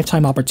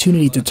once-in-a-lifetime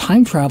opportunity to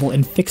time travel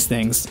and fix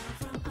things.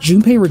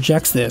 Junpei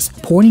rejects this,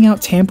 pointing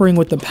out tampering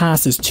with the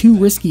past is too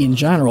risky in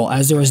general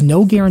as there is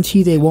no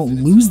guarantee they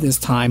won't lose this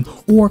time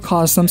or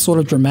cause some sort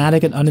of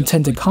dramatic and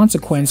unintended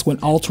consequence when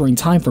altering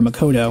time for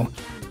Makoto.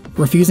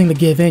 Refusing to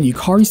give in,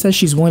 Yukari says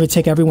she's willing to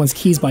take everyone's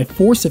keys by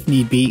force if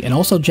need be, and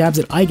also jabs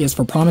at Aigis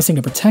for promising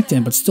to protect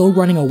him but still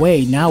running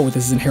away now with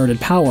his inherited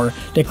power,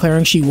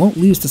 declaring she won't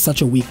lose to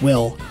such a weak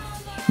will.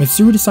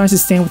 Mitsuru decides to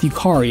stand with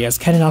Yukari as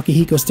Ken and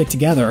Akihiko stick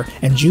together,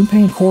 and Junpei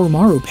and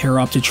Koromaru pair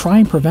up to try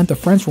and prevent the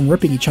friends from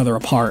ripping each other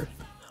apart.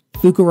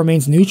 Fuka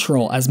remains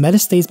neutral as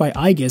Metis stays by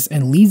Aigis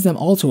and leads them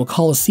all to a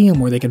coliseum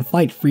where they can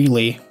fight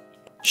freely.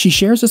 She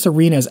shares this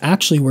arena as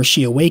actually where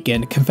she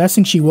awakened,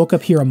 confessing she woke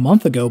up here a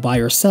month ago by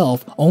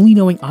herself, only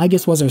knowing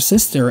Aigis was her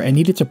sister and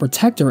needed to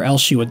protect her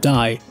else she would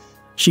die.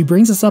 She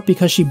brings this up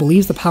because she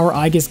believes the power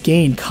Aigis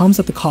gained comes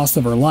at the cost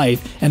of her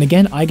life, and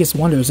again Aigis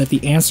wonders if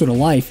the answer to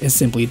life is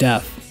simply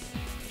death.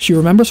 She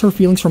remembers her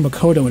feelings for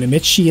Makoto and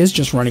admits she is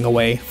just running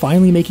away,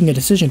 finally making a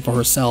decision for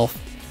herself.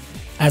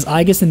 As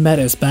Aigis and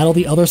Metis battle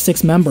the other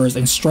 6 members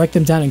and strike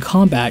them down in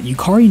combat,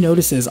 Yukari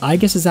notices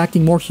Aigis is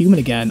acting more human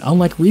again,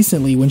 unlike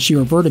recently when she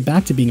reverted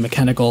back to being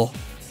mechanical.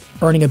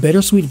 Earning a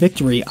bittersweet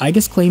victory,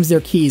 Aigis claims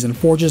their keys and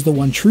forges the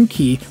one true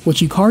key,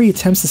 which Yukari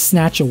attempts to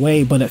snatch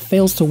away, but it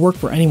fails to work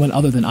for anyone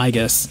other than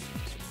Aigis.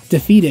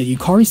 Defeated,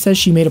 Yukari says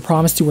she made a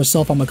promise to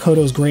herself on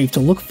Makoto's grave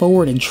to look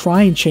forward and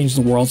try and change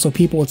the world so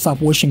people would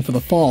stop wishing for the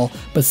fall,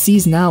 but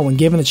sees now when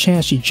given the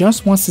chance she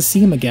just wants to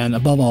see him again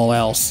above all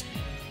else.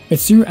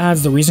 Mitsuru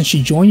adds the reason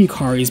she joined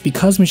Yukari is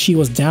because when she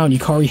was down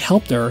Yukari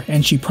helped her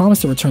and she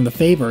promised to return the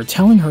favor,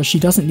 telling her she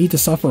doesn't need to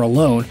suffer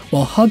alone,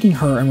 while hugging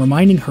her and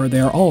reminding her they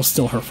are all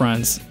still her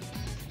friends.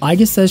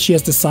 Aigis says she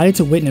has decided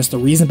to witness the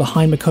reason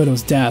behind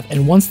Makoto's death,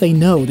 and once they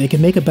know, they can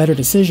make a better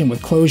decision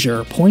with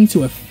closure, pointing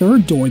to a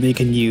third door they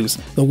can use,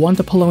 the one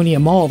to Polonia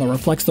Mall that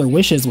reflects their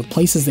wishes with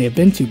places they have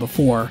been to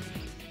before.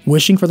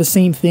 Wishing for the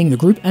same thing, the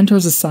group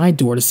enters a side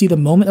door to see the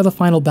moment of the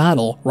final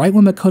battle, right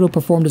when Makoto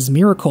performed his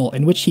miracle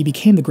in which he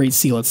became the Great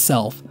Seal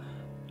itself.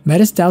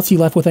 Metis doubts he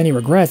left with any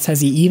regrets as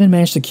he even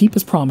managed to keep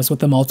his promise with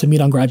them all to meet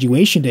on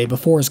graduation day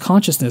before his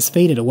consciousness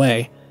faded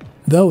away.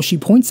 Though she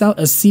points out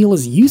a seal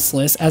is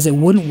useless as it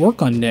wouldn't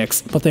work on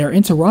Nyx, but they are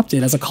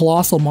interrupted as a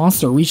colossal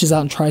monster reaches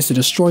out and tries to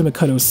destroy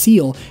Makoto's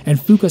seal, and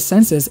Fuka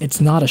senses it's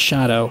not a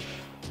shadow.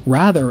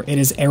 Rather, it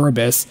is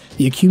Erebus,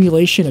 the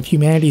accumulation of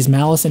humanity's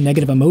malice and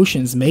negative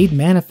emotions made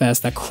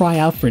manifest that cry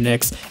out for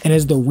Nyx, and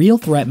is the real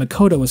threat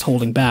Makoto is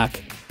holding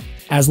back.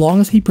 As long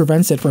as he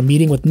prevents it from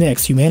meeting with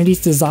Nyx,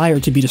 humanity's desire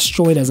to be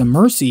destroyed as a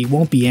mercy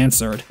won't be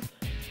answered.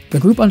 The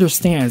group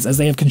understands as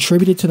they have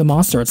contributed to the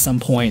monster at some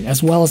point,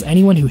 as well as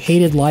anyone who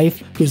hated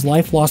life, whose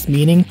life lost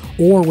meaning,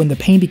 or when the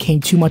pain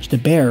became too much to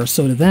bear,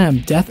 so to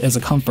them, death is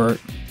a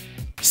comfort.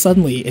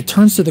 Suddenly, it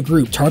turns to the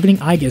group targeting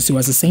Aigis, who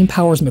has the same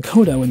power as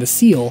Makoto and the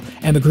seal,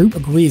 and the group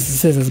agrees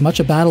this is as much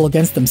a battle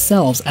against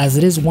themselves as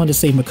it is one to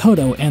save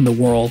Makoto and the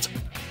world.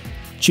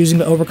 Choosing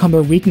to overcome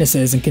their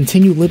weaknesses and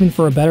continue living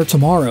for a better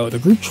tomorrow, the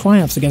group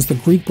triumphs against the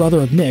Greek brother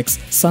of Nyx,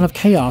 son of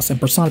chaos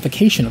and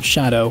personification of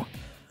shadow.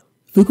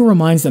 Fuka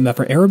reminds them that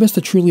for Erebus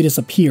to truly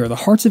disappear, the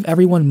hearts of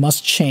everyone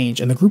must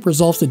change, and the group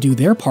resolves to do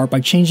their part by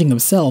changing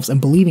themselves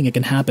and believing it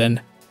can happen.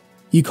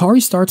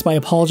 Yukari starts by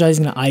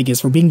apologizing to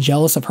Aigis for being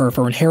jealous of her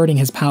for inheriting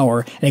his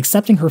power and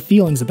accepting her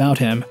feelings about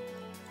him.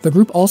 The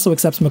group also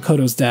accepts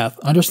Makoto's death,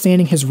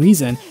 understanding his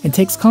reason, and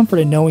takes comfort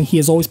in knowing he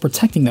is always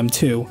protecting them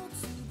too.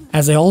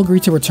 As they all agree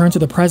to return to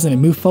the present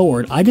and move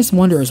forward, Aigis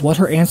wonders what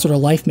her answer to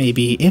life may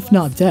be, if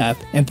not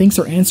death, and thinks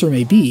her answer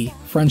may be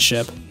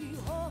friendship.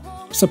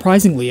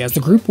 Surprisingly, as the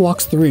group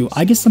walks through,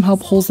 Aigis somehow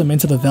pulls them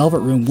into the Velvet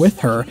Room with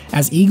her,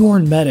 as Igor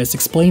and Metis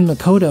explain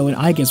Makoto and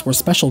Aigis were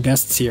special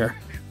guests here.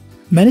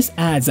 Metis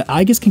adds that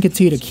Aigis can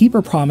continue to keep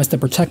her promise to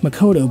protect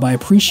Makoto by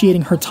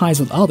appreciating her ties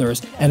with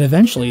others, and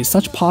eventually,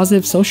 such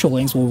positive social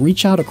links will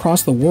reach out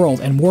across the world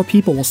and more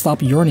people will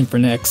stop yearning for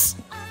Nyx.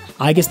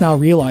 Aigis now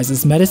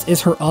realizes Metis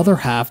is her other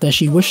half that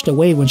she wished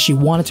away when she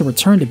wanted to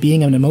return to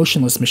being an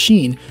emotionless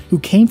machine who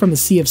came from the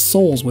sea of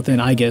souls within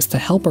Aigis to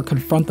help her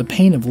confront the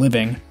pain of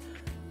living.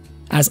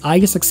 As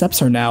Aigis accepts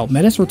her now,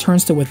 Metis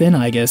returns to within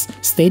Aigis,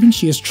 stating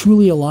she is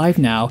truly alive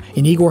now,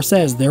 and Igor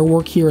says their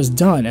work here is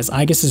done as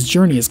Aigis'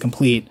 journey is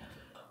complete.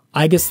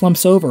 Aigis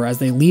slumps over as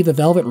they leave the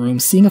Velvet Room,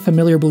 seeing a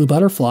familiar blue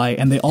butterfly,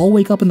 and they all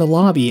wake up in the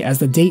lobby as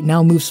the date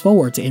now moves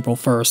forward to April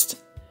 1st.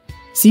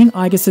 Seeing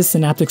Aigis'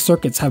 synaptic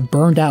circuits have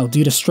burned out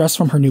due to stress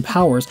from her new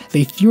powers,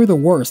 they fear the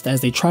worst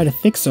as they try to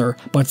fix her,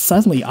 but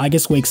suddenly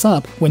Aigis wakes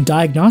up when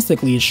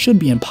diagnostically it should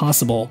be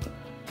impossible.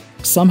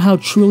 Somehow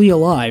truly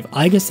alive,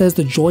 Aigis says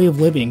the joy of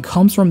living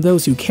comes from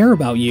those who care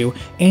about you,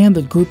 and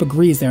the group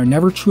agrees they are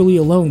never truly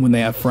alone when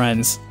they have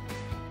friends.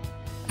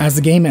 As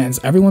the game ends,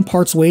 everyone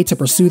parts way to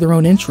pursue their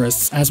own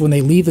interests, as when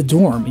they leave the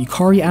dorm,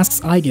 Yukari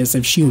asks Aigis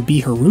if she would be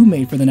her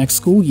roommate for the next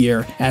school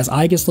year, as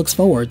Aigis looks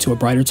forward to a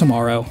brighter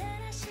tomorrow.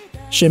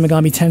 Shin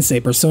Megami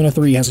Tensei Persona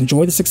 3 has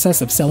enjoyed the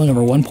success of selling over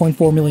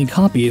 1.4 million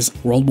copies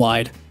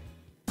worldwide.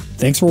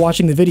 Thanks for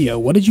watching the video.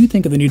 What did you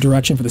think of the new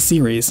direction for the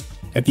series?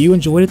 If you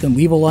enjoyed it, then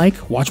leave a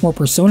like, watch more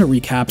Persona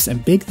recaps,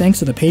 and big thanks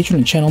to the patron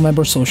and channel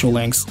member social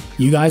links.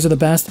 You guys are the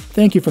best,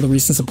 thank you for the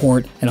recent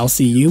support, and I'll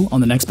see you on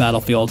the next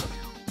battlefield.